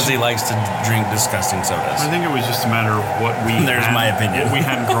 asking. Because he likes to drink disgusting sodas. I think it was just a matter of what we There's had, my opinion. what we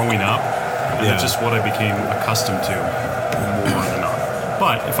had growing up. And Yeah. that's just what I became accustomed to more than not.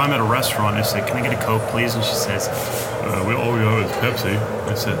 But if I'm at a restaurant and I say, can I get a Coke, please? And she says, all we have is Pepsi.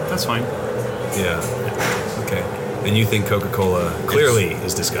 I said, that's fine. Yeah. Okay. And you think Coca-Cola clearly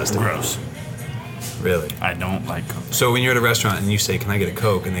is disgusting? Gross. Really? I don't like Coke. So when you're at a restaurant and you say, "Can I get a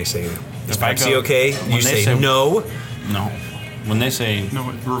Coke?" and they say, "Is If I Pepsi go- okay?" when You they say, say- "No." No. When they say,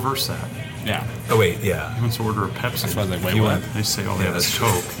 No, reverse that. yeah. Oh wait, yeah. He wants to order a Pepsi. That's why I was like, wait, You what? They say, oh, Yeah, yeah, that's that's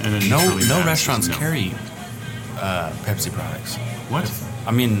Coke. And then No, he's really no mad. restaurants Says, no. carry Pepsi products. What?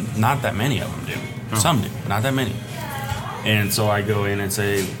 I mean, not that many of them do. Oh. Some do, but not that many. And so I go in and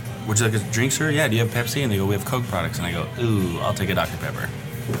say, would you like a drink, sir? Yeah, do you have Pepsi? And they go, we have Coke products. And I go, ooh, I'll take a Dr. Pepper.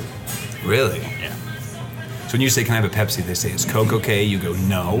 Really? Yeah. So when you say, "Can I have a Pepsi?" they say, "Is Coke okay?" You go,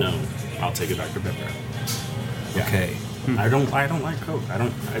 "No." No, I'll take a Dr. Pepper. Yeah. Okay. I don't like Coke.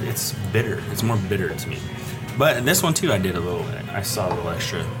 It's bitter. It's more bitter to me. But this one too, I did a little. I saw a little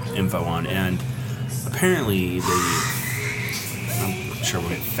extra info on, and apparently I'm not sure we'll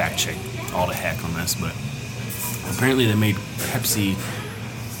fact check all the heck on this, but apparently they made Pepsi.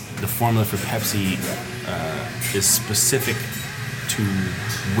 The formula for Pepsi is specific to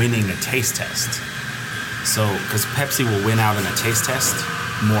winning a taste test. So, because Pepsi will win out in a taste test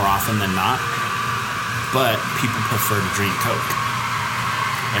more often than not, but people prefer to drink Coke.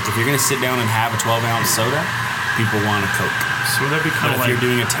 Like if you're gonna sit down and have a 12-ounce soda, people want a Coke. So would that be kind But of if like... you're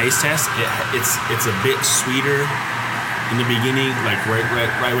doing a taste test, it's a bit sweeter in the beginning, like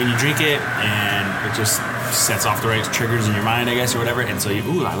right when you drink it, and it just sets off the right triggers in your mind, I guess, or whatever. And so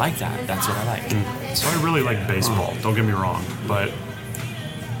ooh, I like that. That's what I like. So I really like baseball, don't get me wrong, but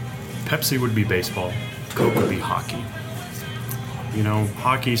Pepsi would be baseball, Coke would be hockey. You know,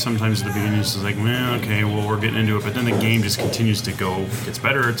 hockey sometimes at the beginning is like, okay, well, we're getting into it, but then the game just continues to go, it gets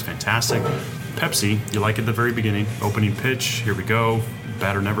better, it's fantastic. Pepsi, you like at the very beginning, opening pitch, here we go,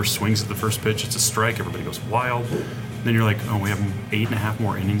 batter never swings at the first pitch, it's a strike, everybody goes wild. Then you're like, oh, we have 8.5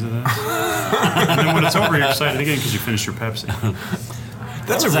 more innings of this? And then when it's over, you're excited again because you finished your Pepsi.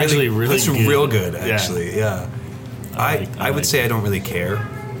 That's was actually really that's good. real good, Yeah. actually. Yeah. I I would like say I don't really care.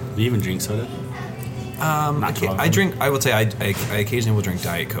 Do you even drink soda? Not too I often. drink. I will say I occasionally will drink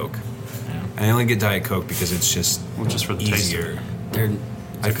Diet Coke. Yeah. And I only get Diet Coke because it's just Well, just for the taste of easier. They're-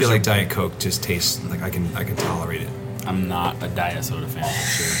 I feel like Diet Coke just tastes like I can tolerate it. I'm not a diet soda fan for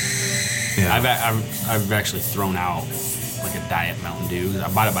sure. Yeah. I've actually thrown out like a diet Mountain Dew.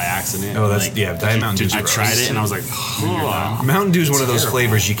 I bought it by accident. Oh, that's Like, yeah. Diet Mountain Dew's I gross. tried it and I was like, oh, Mountain Dew's one of those terrible.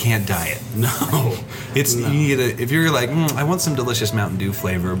 flavors you can't diet. no. It's you need if you're like I want some delicious Mountain Dew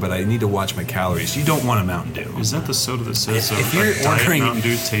flavor, but I need to watch my calories. You don't want a Mountain Dew. Is that the soda that says If a you're Diet ordering- Mountain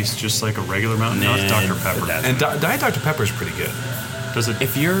Dew tastes just like a regular Mountain Dew? No, it's Nah, Dr. Pepper. that's- And Diet Dr Pepper is pretty good. Does it?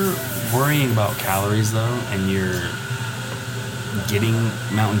 If you're worrying about calories though, and you're getting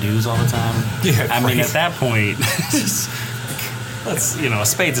Mountain Dews all the time, Yeah, I mean right. at that point, let's a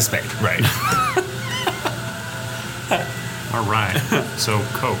spade's a spade, Right. All right. So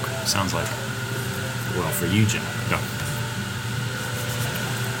Coke sounds like. Well, for you, Jim. No.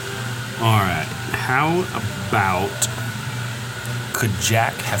 All right. How about could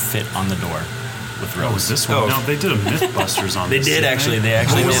Jack have fit on the door with Rose? Oh, was this one? Oh. No, they did a MythBusters on They this. did didn't actually. They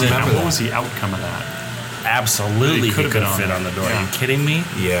actually What was, did the, it. what was the outcome of that? Absolutely, He he could've could been on fit there. on the door. Yeah. Are you kidding me?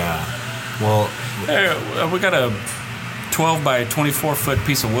 Yeah. Well, Hey, we got a 12 by 24 foot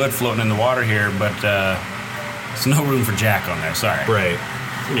piece of wood floating in the water here, but there's no room for Jack on there. Sorry. right.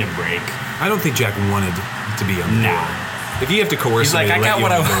 Give me a break. I don't think Jack wanted to be on the Nah. door. If you have to coerce He's like, somebody I to got let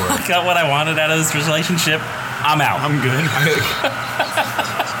what you on the door, I got what I wanted out of this relationship. I'm out. I'm good.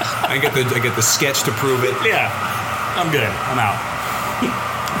 I get the sketch to prove it. Yeah, I'm good. I'm out.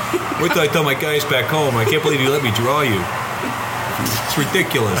 Wait till I tell my guys back home. I can't believe you let me draw you. It's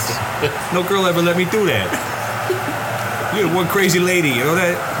ridiculous. No girl ever let me do that. You're one crazy lady. You know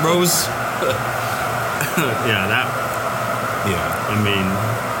that, Rose? Yeah, that. Yeah. I mean,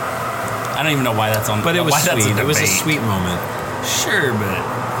 I don't even know why that's on. But it was why that's sweet. It was a debate. sweet moment. Sure, but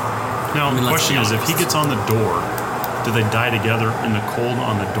Now, I mean, the let's question be is, if he honest. gets on the door, do they die together in the cold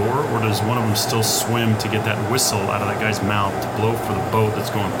on the door, or does one of them still swim to get that whistle out of that guy's mouth to blow for the boat that's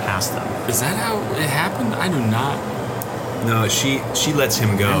going past them? is that how it happened? I do not. No, she lets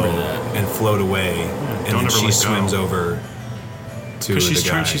him go Remember that. and float away, and don't then ever she let swims go. over to Because the she's guy.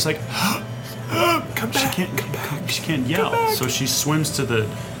 trying. She's like, come back. She can't yell. So she swims to the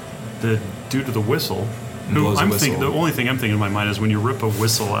dude with the whistle. Who blows a I'm whistle. thinking. The only thing I'm thinking in my mind is when you rip a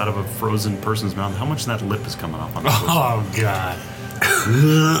whistle out of a frozen person's mouth, how much of that lip is coming off on the whistle? Oh God.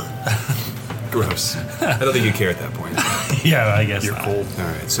 Gross. I don't think you care at that point. Yeah, I guess You're not. cold. All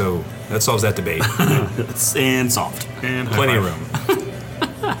right, so that solves that debate. And soft. And high Plenty of five.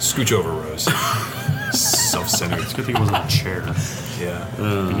 room. Scooch over, Rose. Self-centered. It's a good thing it wasn't a chair. Yeah. Be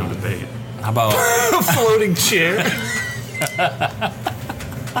no debate. How about A floating chair.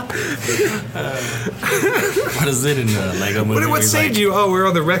 what is it in the Lego movie? What saved you? Oh, we're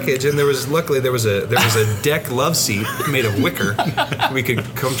on the wreckage, and there was a deck love seat made of wicker we could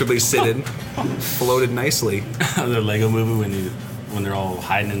comfortably sit in, floated nicely. The Lego movie when they're all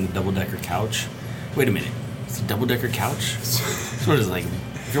hiding in the double decker couch. Wait a minute, it's a double decker couch. So what is it, like?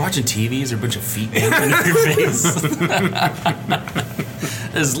 If you're watching TV, is there a bunch of feet dancing in your face?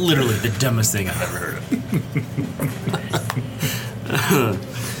 That is literally the dumbest thing I've ever heard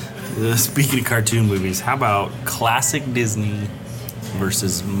of. Speaking of cartoon movies, how about classic Disney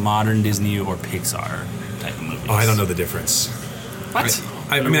versus modern Disney or Pixar type of movies? Oh, I don't know the difference. What?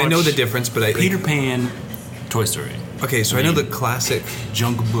 I mean, I know the difference, but I Peter Pan, Toy Story, Okay, so I know the classic.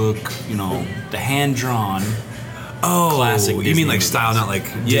 Jungle Book, the hand-drawn. Oh, Classic you Disney mean like movies. style, not like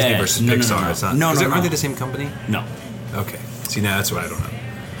Disney Yes. versus No, no, Pixar? no. It's not. No, Aren't no. they the same company? No. Okay. See, now that's what I don't know.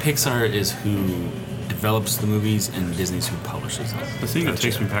 Pixar is who develops the movies and Disney's who publishes them. The thing that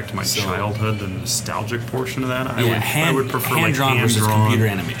takes me back to my So- childhood, the nostalgic portion of that, I Yeah, would prefer like hand-drawn versus hand-drawn, computer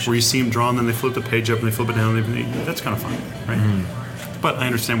animation. where you see them drawn, then they flip the page up and they flip it down. That's kind of fun, right? Mm-hmm. But I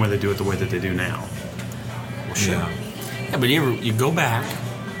understand why they do it the way that they do now. Well, sure. Yeah. Yeah, but you go back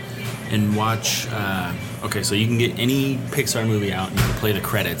and watch. Okay, so you can get any Pixar movie out and you can play the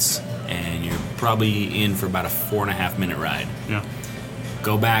credits, and you're probably in for about a 4.5 minute ride. Yeah.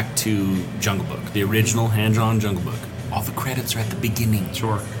 Go back to Jungle Book, the original hand-drawn Jungle Book. All the credits are at the beginning.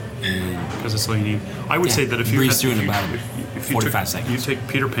 Sure. And Because it's all you need. I would Yeah, say that if you breeze had, through if in you, about if you 45 took, seconds. you take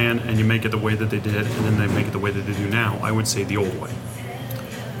Peter Pan and you make it the way that they did, and then they make it the way that they do now, I would say the old way.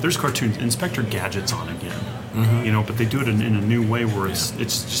 There's cartoons, Inspector Gadget's on again, Mm-hmm. but they do it in a new way where it's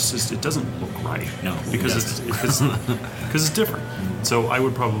just it doesn't look right. No, it because it's different. So I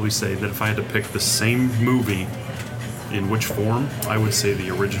would probably say that if I had to pick the same movie, in which form, I would say the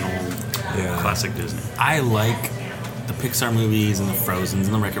original classic Disney. I like the Pixar movies and the Frozens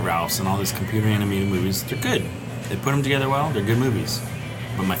and the Wreck-It Ralphs and all these computer animated movies. They're good. They put them together well. They're good movies.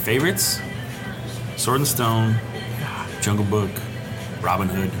 But my favorites: Sword and Stone, Jungle Book, Robin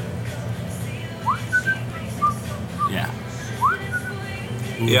Hood. Yeah.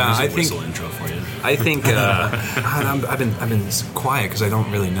 Ooh, Yeah, there's a I think- whistle intro for you. I think I've been quiet because I don't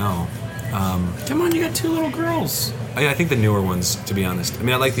really know. Come on, you got two little girls. I think the newer ones, to be honest. I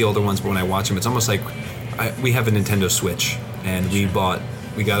mean, I like the older ones, but when I watch them, it's almost like we have a Nintendo Switch, and we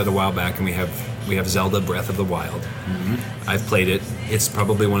got it a while back, and we have Zelda Breath of the Wild. Mm-hmm. I've played it. It's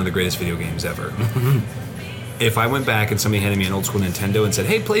probably one of the greatest video games ever. If I went back and somebody handed me an old school Nintendo and said,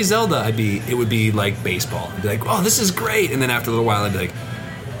 "Hey, play Zelda," it would be like baseball. I'd be like, "Oh, this is great," and then after a little while, I'd be like,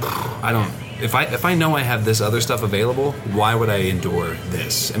 "I don't." If I know I have this other stuff available, why would I endure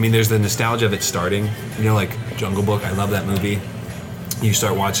this? I mean, there's the nostalgia of it starting. Like Jungle Book. I love that movie. You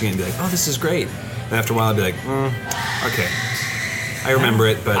start watching it and be like, "Oh, this is great." And after a while, I'd be like, okay. I remember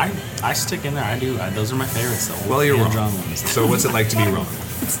it, but... I stick in there. I do. Those are my favorites, though. Well, you're wrong. John ones. So what's it like to be wrong?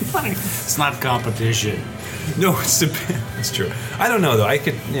 It's not competition. No, it's true. I don't know, though. I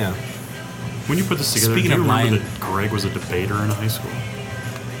could, yeah. When you put this together, Speaking do you of remember Lion- that Greg was a debater in high school?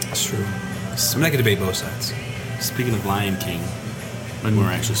 That's true. I mean, I could debate both sides. Speaking of Lion King, when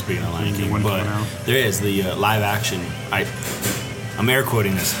we're actually speaking of Lion King, When but coming out? there is the live action. I'm air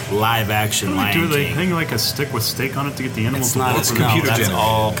quoting this live action Lion Do they King. hang like a stick with steak on it to get the animals It's to not. walk? It's computer computer. That's generated.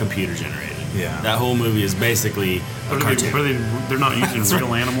 all computer generated. Yeah. That whole movie is basically a cartoon. They're not using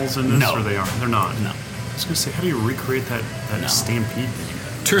real animals in this, No. or they are? They're not. No. I was going to say, how do you recreate that No. stampede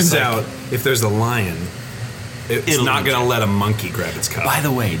thing? Turns like- out, if there's a lion, it's It'll not be- going to let a monkey grab its cup. By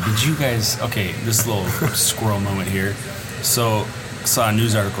the way, did you guys? Okay, this little squirrel moment here. So, saw a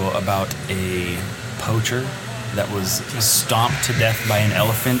news article about a poacher that was stomped to death by an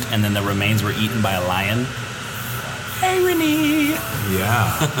elephant, and then the remains were eaten by a lion. Irony.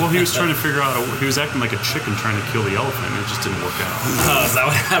 Yeah. Well, he was trying to figure out. He was acting like a chicken trying to kill the elephant, and it just didn't work out. Oh, is that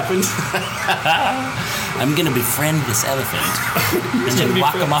what happened? I'm gonna befriend this elephant and then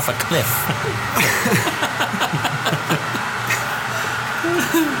walk him off a cliff.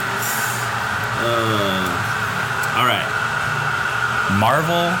 All right.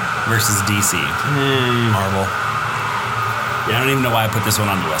 Marvel versus DC. Marvel. Yeah, I don't even know why I put this one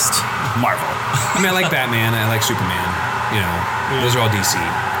on the list. Marvel. I mean, I like Batman. I like Superman. You know, those are all DC.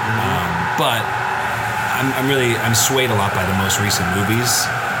 But I'm swayed a lot by the most recent movies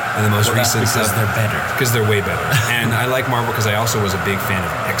and the most recent because stuff. they're better. Because they're way better. And I like Marvel because I also was a big fan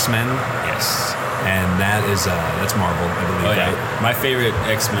of X-Men. Yes. And that's Marvel, I believe. Oh yeah. Right? My favorite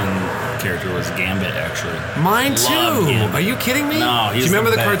X-Men character was Gambit, actually. Mine Love too. Gambit. Are you kidding me? No, Do he's you remember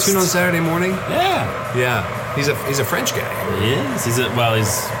the the best. cartoon on Saturday morning? Yeah. Yeah. He's a French guy. He is. He's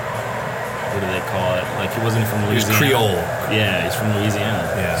what do they call it? Like, he wasn't from He's Louisiana. Creole. Yeah, he's from Louisiana.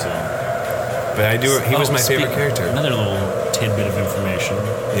 Yeah. So. But he was my favorite character. Another little tidbit of information.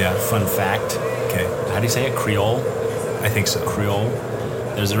 Yeah. Fun fact. Okay. How do you say it? Creole? I think so. Creole.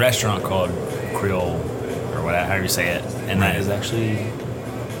 There's a restaurant called Creole, or whatever, however you say it. And that is actually,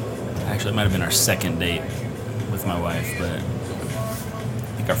 it might have been our second date with my wife, but I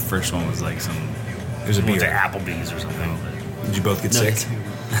think our first one was like It was a we went to beer. Applebee's or something. Did you both get No, sick?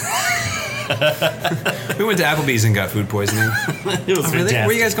 We went to Applebee's and got food poisoning. It was Really? fantastic. Where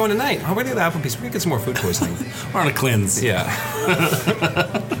are you guys going tonight? Oh, we're going to the Applebee's. We're going to get some more food poisoning. We're on a cleanse. Yeah.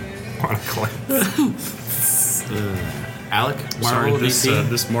 On a cleanse. Alec, Sorry, Marvel, this DC?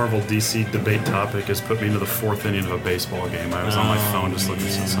 this Marvel DC debate topic has put me into the fourth inning of a baseball game. I was on my phone just looking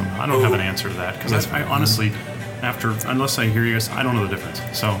at something. I don't have an answer to that because I honestly, unless I hear you guys, I don't know the difference.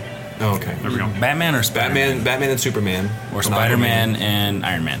 So Oh, okay. there we go. Batman or Spider-Man? Batman and Superman. Or Not Spider-Man Aquaman. and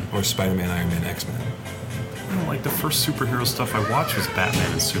Iron Man. Or Spider-Man, Iron Man, X-Men. Like the first superhero stuff I watched was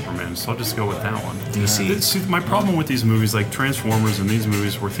Batman and Superman, so I'll just go with that one. DC. See, my problem with these movies, like Transformers and these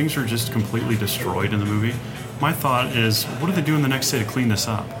movies, where things are just completely destroyed in the movie, my thought is, what are they doing the next day to clean this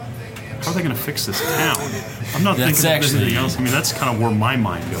up? How are they going to fix this town? I'm not That's thinking of actually- anything else. I mean, that's kind of where my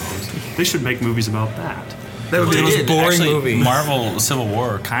mind goes. They should make movies about that. That would be the most boring Actually, movie. Marvel Civil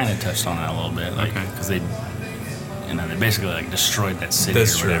War kind of touched on it a little bit, like Okay. because they basically like destroyed that city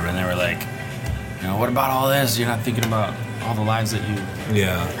That's or true. whatever, and they were like, what about all this? You're not thinking about all the lives that you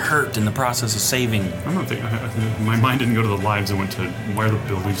Yeah. hurt in the process of saving. I'm not thinking. My mind didn't go to the lives. It went to why are the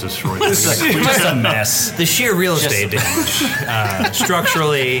buildings destroyed? Just a mess. The sheer real estate damage.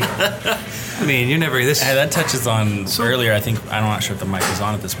 Structurally. I mean, you're never this. Hey, that touches on earlier. I think I'm not sure if the mic is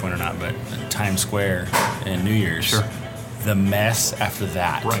on at this point or not, but Times Square and New Year's. Sure. The mess after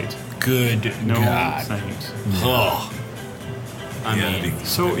that. Right. Good No God. thanks. Oh. I Yeah, mean,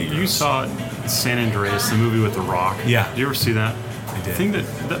 So you saw San Andreas, the movie with The Rock. Yeah. Did you ever see that? I did. I think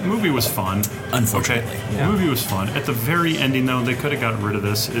that movie was fun. Unfortunately. Okay. Yeah. The movie was fun. At the very ending, though, they could have gotten rid of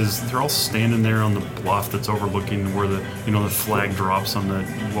this. Is they're all standing there on the bluff that's overlooking where the flag drops on the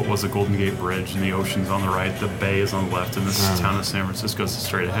what was the Golden Gate Bridge, and the ocean's on the right, the bay is on the left, and this town of San Francisco is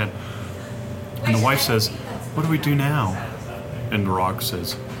straight ahead. And the wife says, "What do we do now?" And The Rock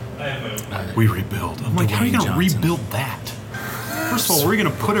says, "We rebuild." I'm like, "How are you going to Dwayne Johnson. rebuild that?" First of all, we're going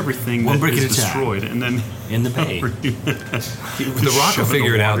to put everything One that brick is at a time. destroyed, and then in the bay. The Rock will Shove figure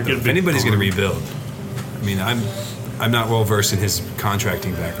in it the out. water, Though. get a If big anybody's going to boat. rebuild, I mean, I'm not well versed in his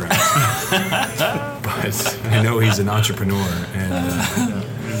contracting background, but I know he's an entrepreneur, and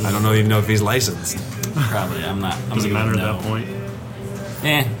I don't even know if he's licensed. Probably. I'm not. Does it I'm matter at no. that point?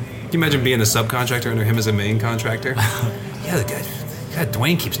 Eh. Can you imagine being a subcontractor under him as a main contractor? Yeah, the guy. God,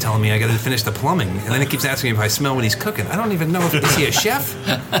 Dwayne keeps telling me I got to finish the plumbing, and then he keeps asking me if I smell what he's cooking. I don't even know if is he a chef.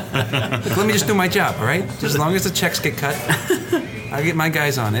 Look, let me just do my job, all right? Just as long as the checks get cut, I get my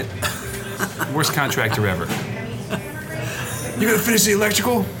guys on it. Worst contractor ever. You gonna finish the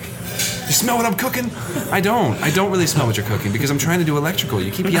electrical? You smell what I'm cooking? I don't really smell what you're cooking because I'm trying to do electrical.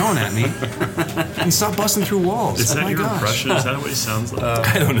 You keep yelling at me. And stop busting through walls. Is that my your gosh. impression? Is that what he sounds like?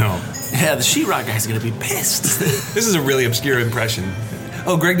 I don't know. Yeah, the sheetrock guy's gonna be pissed. This is a really obscure impression.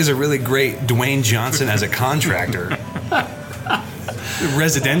 Oh, Greg does a really great Dwayne Johnson as a contractor.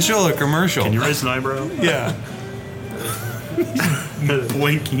 Residential or commercial? Can you raise an eyebrow? Yeah.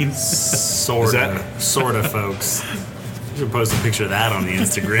 Blinking. Sort of, folks. You should post a picture of that on the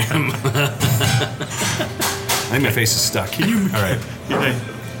Instagram. I think my face is stuck. Can you? All right. Yeah.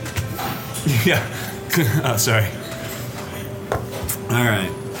 Yeah. Oh, sorry. All right.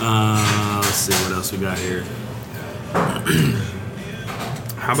 Let's see what else we got here.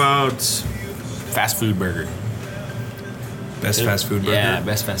 How about fast food burger? Best fast food burger? Yeah,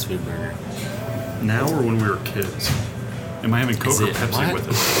 best fast food burger. Now or when we were kids? Am I having Coke or Pepsi with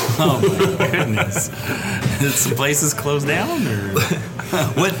us? Oh my goodness! Did some places close down, or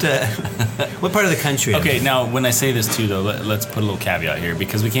What part of the country? Okay, now when I say this too, though, let's put a little caveat here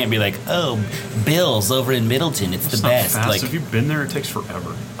because we can't be like, oh, Bill's over in Middleton, it's the Not best. fast. Like, Have you been there? It takes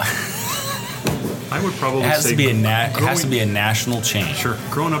forever. I would probably it has say to be it has to be a national chain. Sure.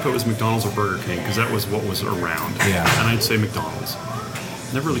 Growing up, it was McDonald's or Burger King because that was what was around. Yeah. And I'd say McDonald's.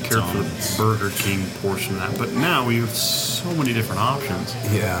 Never really cared for the Burger King portion of that. But now we have so many different options.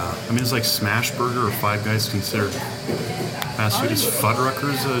 Yeah. I mean, it's like Smash Burger or Five Guys considered fast food. Is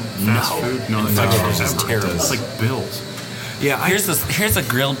Fuddruckers a fast food? No, Fuddruckers is terrible. It's like Bill's. Yeah, here's a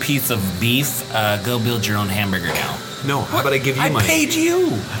grilled piece of beef. Go build your own hamburger now. No, how about I give you money? I paid you.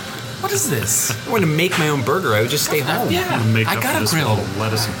 What is this? I want to make my own burger. I would just stay home. Yeah, I'm gonna make I up got for a this grill. with all the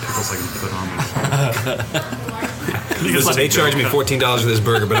lettuce and pickles I can put on me. Listen, they charge me $14 for this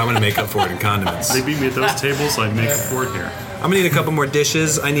burger, but I'm going to make up for it in condiments. They beat me at those tables, so I make up for it here. I'm going to need a couple more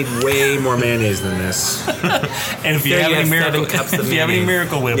dishes. I need way more mayonnaise than this. And if you There have you any have miracle, 7 cups of if you have any mayonnaise.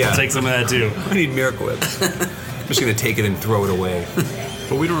 Miracle Whip, Yeah. we'll take some of that too. I need Miracle Whip. I'm just going to take it and throw it away.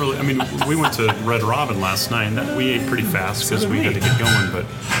 But we don't really, I mean, we went to Red Robin last night, and we ate pretty fast because we had to get going, but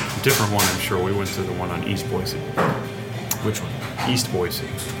different one, I'm sure. We went to the one on East Boise. Which one? East Boise.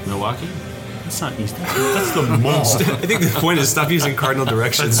 Milwaukee? That's not East Boise. That's the mall. I think the point is stop using cardinal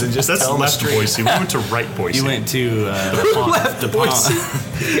directions and just That's tell them left straight. Boise. We went to right Boise. You went to Left Boise.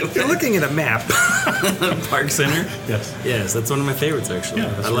 You're looking at a map. Park Center? Yes. Yes, that's one of my favorites actually. Yeah,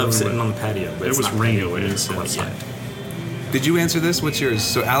 that's I where love we sitting went. on the patio. But It it's was not rainy. patio, We but didn't it's sit outside. Did you answer this? What's yours?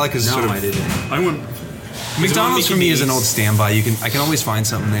 So Alec is sort of. No, I didn't. I went. McDonald's for me is an Wendy's. old standby. I can always find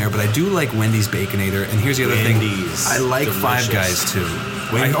something there, but I do like Wendy's Baconator. And here's the other Wendy's. thing. I like Five Delicious. Guys too.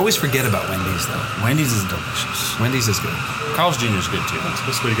 I always forget about Wendy's though. Wendy's is delicious. Wendy's is good. Carl's Jr. is good too. That's the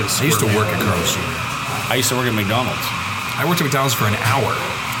best way to get a I used to square work at meal. Carl's Jr. I used to work at McDonald's. I worked at McDonald's for an hour.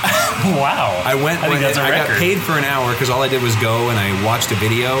 Wow. I went. I think that's a I got record. paid for an hour because all I did was go and I watched a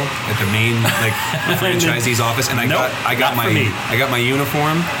video at the main franchisee's office, and I Nope, got not for me. my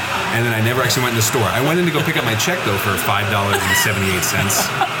uniform, and then I never actually went in the store. I went in to go pick up my check though for $5.78.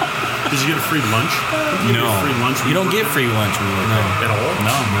 Did you get a free lunch? You No. get a free lunch. You don't get free lunch when you work there. at all.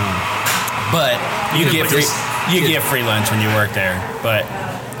 No. But you Yeah, get but get free lunch when you work there. But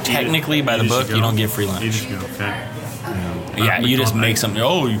technically, by the book, you don't get free You lunch. just go, okay. Yeah, you just make something.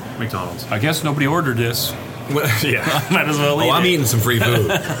 Oh, McDonald's. I guess nobody ordered this. Yeah. Might as well eat Oh, I'm it. eating some free food.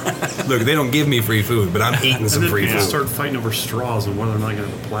 Look, they don't give me free food, but I'm eating some And then free people food. start fighting over straws and whether or not I get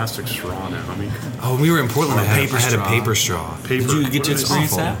a plastic straw now. I mean, Oh, when we were in Portland. Or I had paper a straw. paper straw. paper. Did you get to What is it?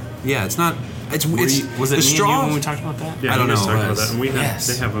 experience Awful. that? Yeah, it's not. It's Was it the me and you straw. when we talked about that? Yeah, I don't you guys know. talked about that. And we have, Yes.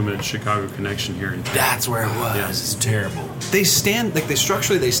 they have them at Chicago Connection here in town. That's where it was. Yeah. It's terrible. They stand like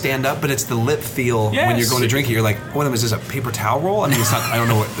structurally they stand up, but it's the lip feel when Yes. you're going to drink it. You're like, what is this, a paper towel roll? I mean, it's not. I don't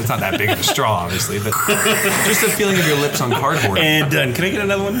know what. It's not that big of a straw, obviously, but just the feeling of your lips on cardboard. And done. Can I get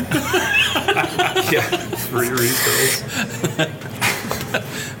another one? Yeah. Free refills.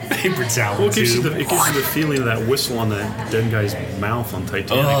 Paper towel. Well, it gives you the feeling of that whistle on that dead guy's mouth on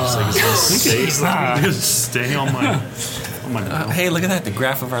Titanic. It's like, it's gonna stay on my mouth. Hey, look at that. The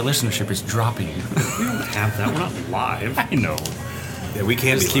graph of our listenership is dropping. We don't have that. We're not live. I know. Yeah, we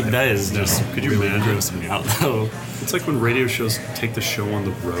can't Just be keep live. that as just Could you really imagine? gross me out though. It's like when radio shows take the show on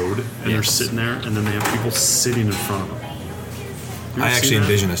the road and they're Yes. sitting there and then they have people sitting in front of them. You I ever actually seen that?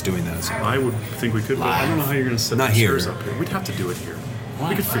 envision us doing that. at some point. I would think we could, but I don't know how you're going to set Not the here. chairs up here. We'd have to do it here.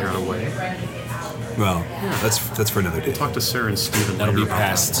 We could figure out a way. Well, that's for another day. Talk to Sarah and Steven That'll later be about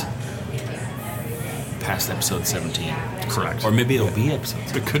past past episode 17. Correct. Or maybe it'll be episode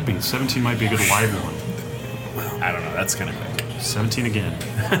 17. It could be. 17 might be a good live one. I don't know. That's kind of quick. 17 again.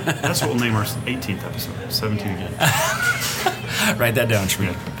 That's what we'll name our 18th episode. 17 again. Write that down,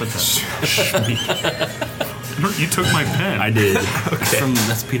 Shmi. Put that. You took my pen. I did.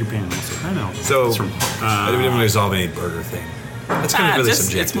 That's Peter Pan. Also. I know. So, That's from- I didn't resolve any burger thing. That's kind of really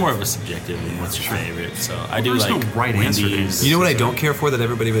subjective. It's more of a subjective than what's your favorite. So I do There's like no right answer to Wendy's. this. You know what I don't care for that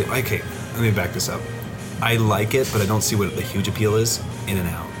everybody... Okay, let me back this up. I like it, but I don't see what the huge appeal is.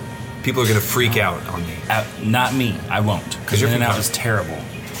 In-N-Out. People are going to freak out on me. Not me. I won't. Because you're In-N-Out from- is terrible.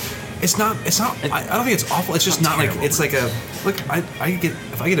 It's not. I don't think it's awful. It's just not like. terrible. It's like a. Look,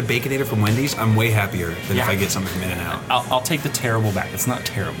 if I get a Baconator from Wendy's, I'm way happier than if I get something from In-N-Out. I'll take the terrible back. It's not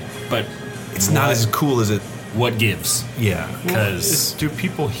terrible, but It's not as cool as it. what gives. Yeah. Because Do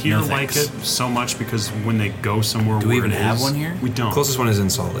people here No like thanks. it so much because when they go somewhere Do we where even it have is- one here? We don't. Closest one is in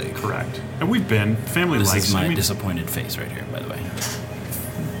Salt Lake. Correct. And we've been. Family this likes is my it. I mean, disappointed face right here, by the way.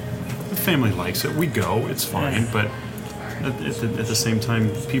 the family likes it. We go. It's fine. But at the same time,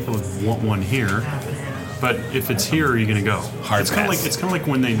 people want one here. But if it's here, you're gonna go. Hard it's kind of pass. like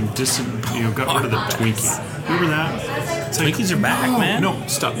when they got rid of the Twinkie. Remember that? It's like, Twinkies are back, man. No,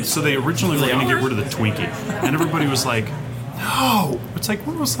 stop. So they originally were They going to are? get rid of the Twinkie, and everybody was like, "No!" It's like,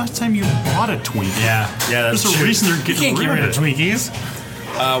 when was the last time you bought a Twinkie? Yeah, that's There's a true. reason they're getting rid of it. Twinkies.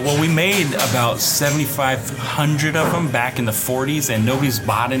 Well, we made about 7,500 of them back in the 40s, and nobody's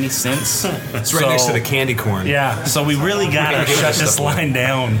bought any since. It's right next to the candy corn. Yeah, so we really gotta give shut this this stuff away. line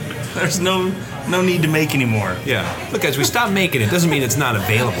down. There's no need to make any more. Yeah. Look, guys, we stopped making it. Doesn't mean it's not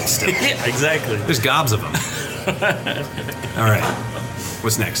available still. Yeah, exactly. There's gobs of them. All right.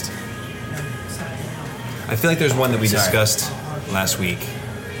 What's next? I feel like there's one that we Sorry. discussed last week.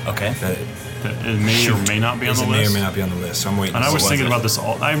 Okay. That It may or may not be on the it may or list. may not be on the list. So I'm waiting. And I to was see thinking what about this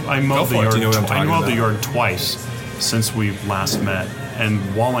all. I mowed the for it. yard. Do you know what I'm I talking mowed the about? yard twice since we last met. And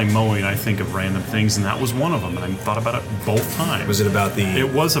while I'm mowing, I think of random things, and that was one of them. And I thought about it both times. Was it about the?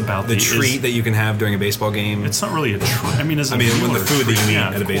 It was about the treat that you can have during a baseball game. It's not really a treat. I mean, as a when viewer, the food that you eat yeah,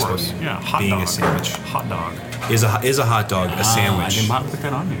 at a of baseball course. game, Yeah, hot being dog. a sandwich. Hot dog. Is a hot dog a I sandwich? did not put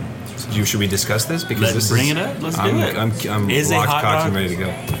that on here. Should we discuss this? Because Let's this bring is, it up. Let's do I'm, it. I'm Is a locked, hot cocked, dog and ready to go.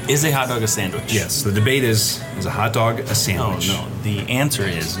 Is a hot dog a sandwich? Yes. The debate is a hot dog a No, sandwich? no. The answer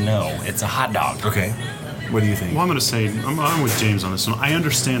is no. It's a hot dog. Okay. What do you think? Well, I'm going to say I'm with James on this one. I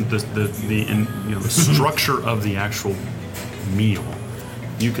understand the structure of the actual meal.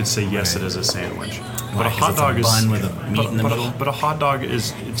 You could say yes, it is a sandwich, but a 'cause hot it's a dog is bun with a meat in the but middle? But a hot dog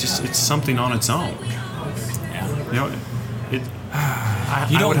is it's something on its own. Yeah. You know, it.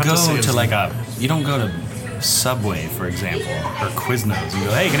 You I would don't have say go it's- to like a. You don't go to Subway, for example, or Quiznos, and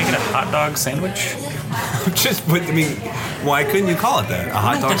go, "Hey, can I get a hot dog sandwich?" Just, but I mean, why couldn't you call it that? A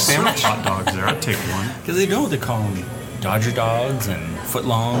hot dog sandwich? hot dogs there. I'd take one. Because they don't. They call them Dodger dogs and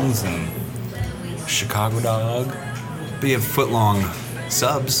footlongs and Chicago dog. But you have foot-long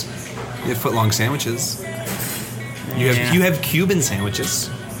subs. You have foot-long sandwiches. Yeah. You have Cuban sandwiches.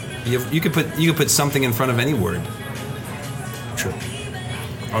 You could put something in front of any word. True.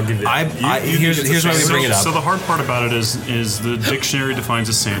 I'll give you Here's why we bring it up. So the hard part about it is the dictionary defines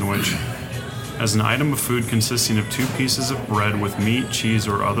a sandwich as an item of food consisting of two pieces of bread with meat, cheese,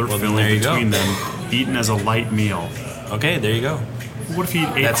 or other Well, then filling there you go. between them, eaten as a light meal. Okay, there you go. What if you eat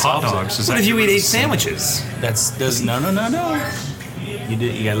 8 That hot solves it. dogs? Is What that if you eat your 8 sandwiches? That's no.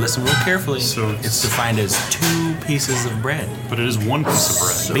 You gotta listen real carefully. So it's defined as 2 pieces of bread. But it is one piece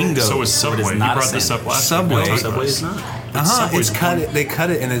of bread. Bingo. So is So it is Subway. not You a brought this up last Subway. week. No, No, Subway is not. Subway's It's cut one. it. They cut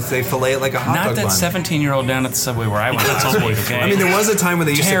it and they fillet it like a hot Not dog that bun. 17-year-old down at the Subway where I went last week. Okay. I mean, there was a time when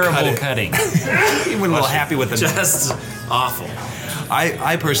they used terrible to cut it. cutting. You went a little happy with it. Just awful.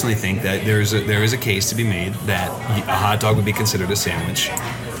 I personally think that there is a case to be made that a hot dog would be considered a sandwich,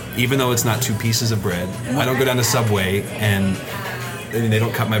 even though it's not 2 pieces of bread. I don't go down to Subway and they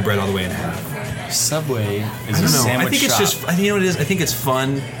don't cut my bread all the way in half. Subway is I a don't know. sandwich I think it's shop. just. I think you know what it is. I think it's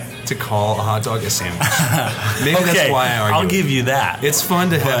fun to call a hot dog a sandwich. Maybe okay, that's why I argue. I'll give you that. It's fun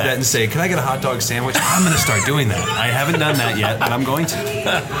to have But- that and say, "Can I get a hot dog sandwich?" I'm going to start doing that. I haven't done that yet, but I'm going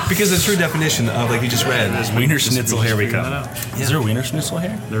to, because the true definition of, like you just read, is Wiener Schnitzel. Here we figure come. that out. Is there a Wiener Schnitzel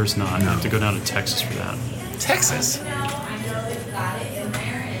here? There's not. You have to go down to Texas for that. Texas.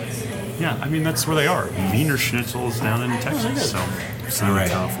 Yeah, I mean that's where they are. Wiener Schnitzel is down in Texas. So all right.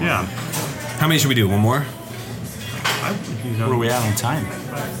 yeah. How many should we do? One more? Where are we at on time?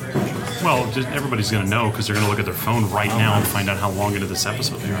 Well, just everybody's going to know because they're going to look at their phone right now and find out how long into this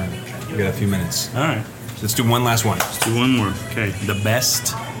episode they are. We got a few minutes. All right. Let's do one last one. Let's do one more. Okay. The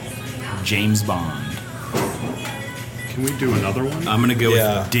best James Bond. Can Can we do another one? I'm gonna go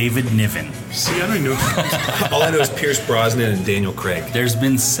Yeah. with David Niven. See, I don't know. All I know is Pierce Brosnan and Daniel Craig. There's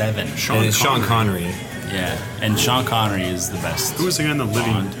been 7. And it's Sean Connery. Yeah, and Sean Connery is the best. Who was the guy in the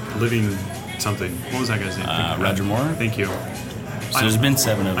living something? What was that guy's name? Roger Moore? Thank you. So there's been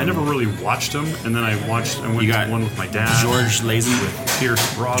 7 of them. I never really watched them, and then I went You got to one with my dad. George Lazenby.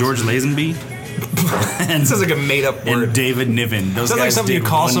 Pierce Brosnan. George Lazenby. It sounds like a made-up word. And David Niven. Those Sounds like guys something you did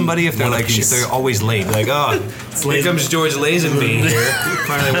call one- somebody if they're one like apiece. they're always late. Like, oh, here comes George Lazenby here,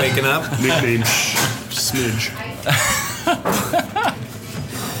 finally waking up. Nickname Smidge.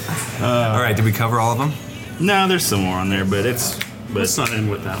 All right, did we cover all of them? No, there's some more on there, but it's. But Let's not end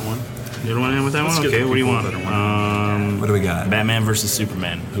with that one. you don't want to end with that Let's one? get Okay, the what do you people want? that are winning. What do we got? Batman versus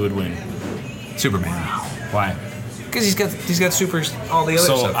Superman. Who would win? Superman. Why? Because he's got super all the other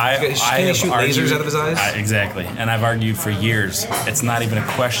So stuff. I Can he have shoot argued, lasers out of his eyes? Exactly, and I've argued for years. It's not even a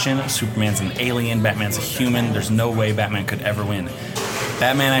question. Superman's an alien. Batman's a human. There's no way Batman could ever win.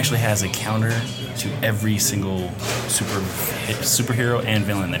 Batman actually has a counter to every single superhero and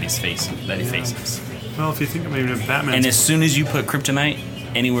villain that he faces. Well, if you think about it, Batman. And as soon as you put Kryptonite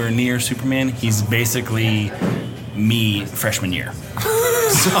anywhere near Superman, he's basically me freshman year.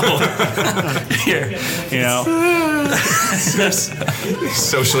 So, here, you know,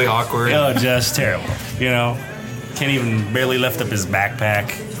 Socially awkward. oh, just terrible. You know, can't even barely lift up his backpack.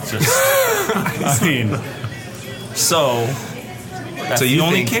 Just, I mean, so that's the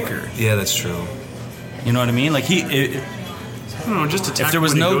only kicker. Yeah, that's true. You know what I mean? Like I don't know, just attack there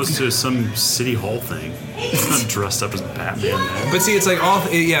was when no- he goes to some city hall thing. He's not dressed up as Batman, man. But see, it's like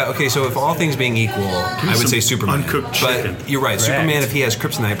okay, so if all things being equal, I would say some Superman. uncooked chicken. But you're right, Correct. Superman if he has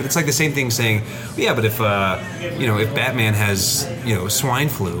kryptonite, but it's like the same thing saying, yeah, but if if Batman has, swine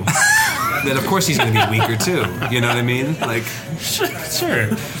flu, then of course he's going to be weaker too. You know what I mean? Like, sure.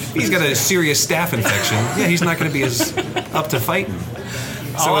 he's got a serious staph infection. Yeah, he's not going to be as up to fighting.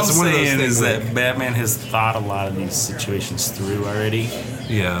 All I'm it's one of those saying things is that Batman has thought a lot of these situations through already,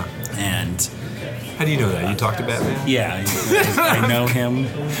 Yeah. and How do you know that? You talked to Batman? yeah, I know him.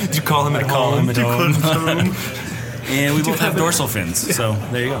 Did you call him at I call home? him at home. And we both have dorsal fins, so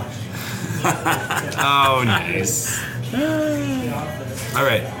there you go. Oh, nice. All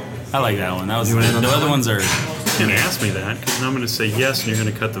right. I like that one. That was You wanna end on the that other one? ones are. You can't ask me that because now I'm going to say yes, and you're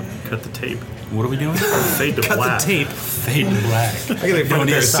going to cut the tape. What are we doing? Fade to black. Fade to black. I gotta find a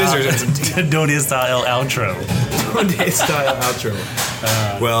pair of scissors and some tape. Donia style outro. One day style outro.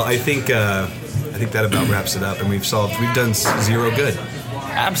 Well, I think that about wraps it up, and we've done zero good.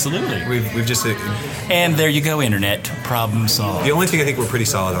 Absolutely. We've just And there you go, internet. Problem solved. the only thing I think we're pretty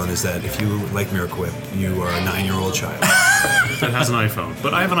solid on is that if you like Miraquip, you are a 9-year-old child. That has an iPhone,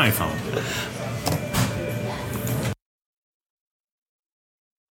 but I have an iPhone.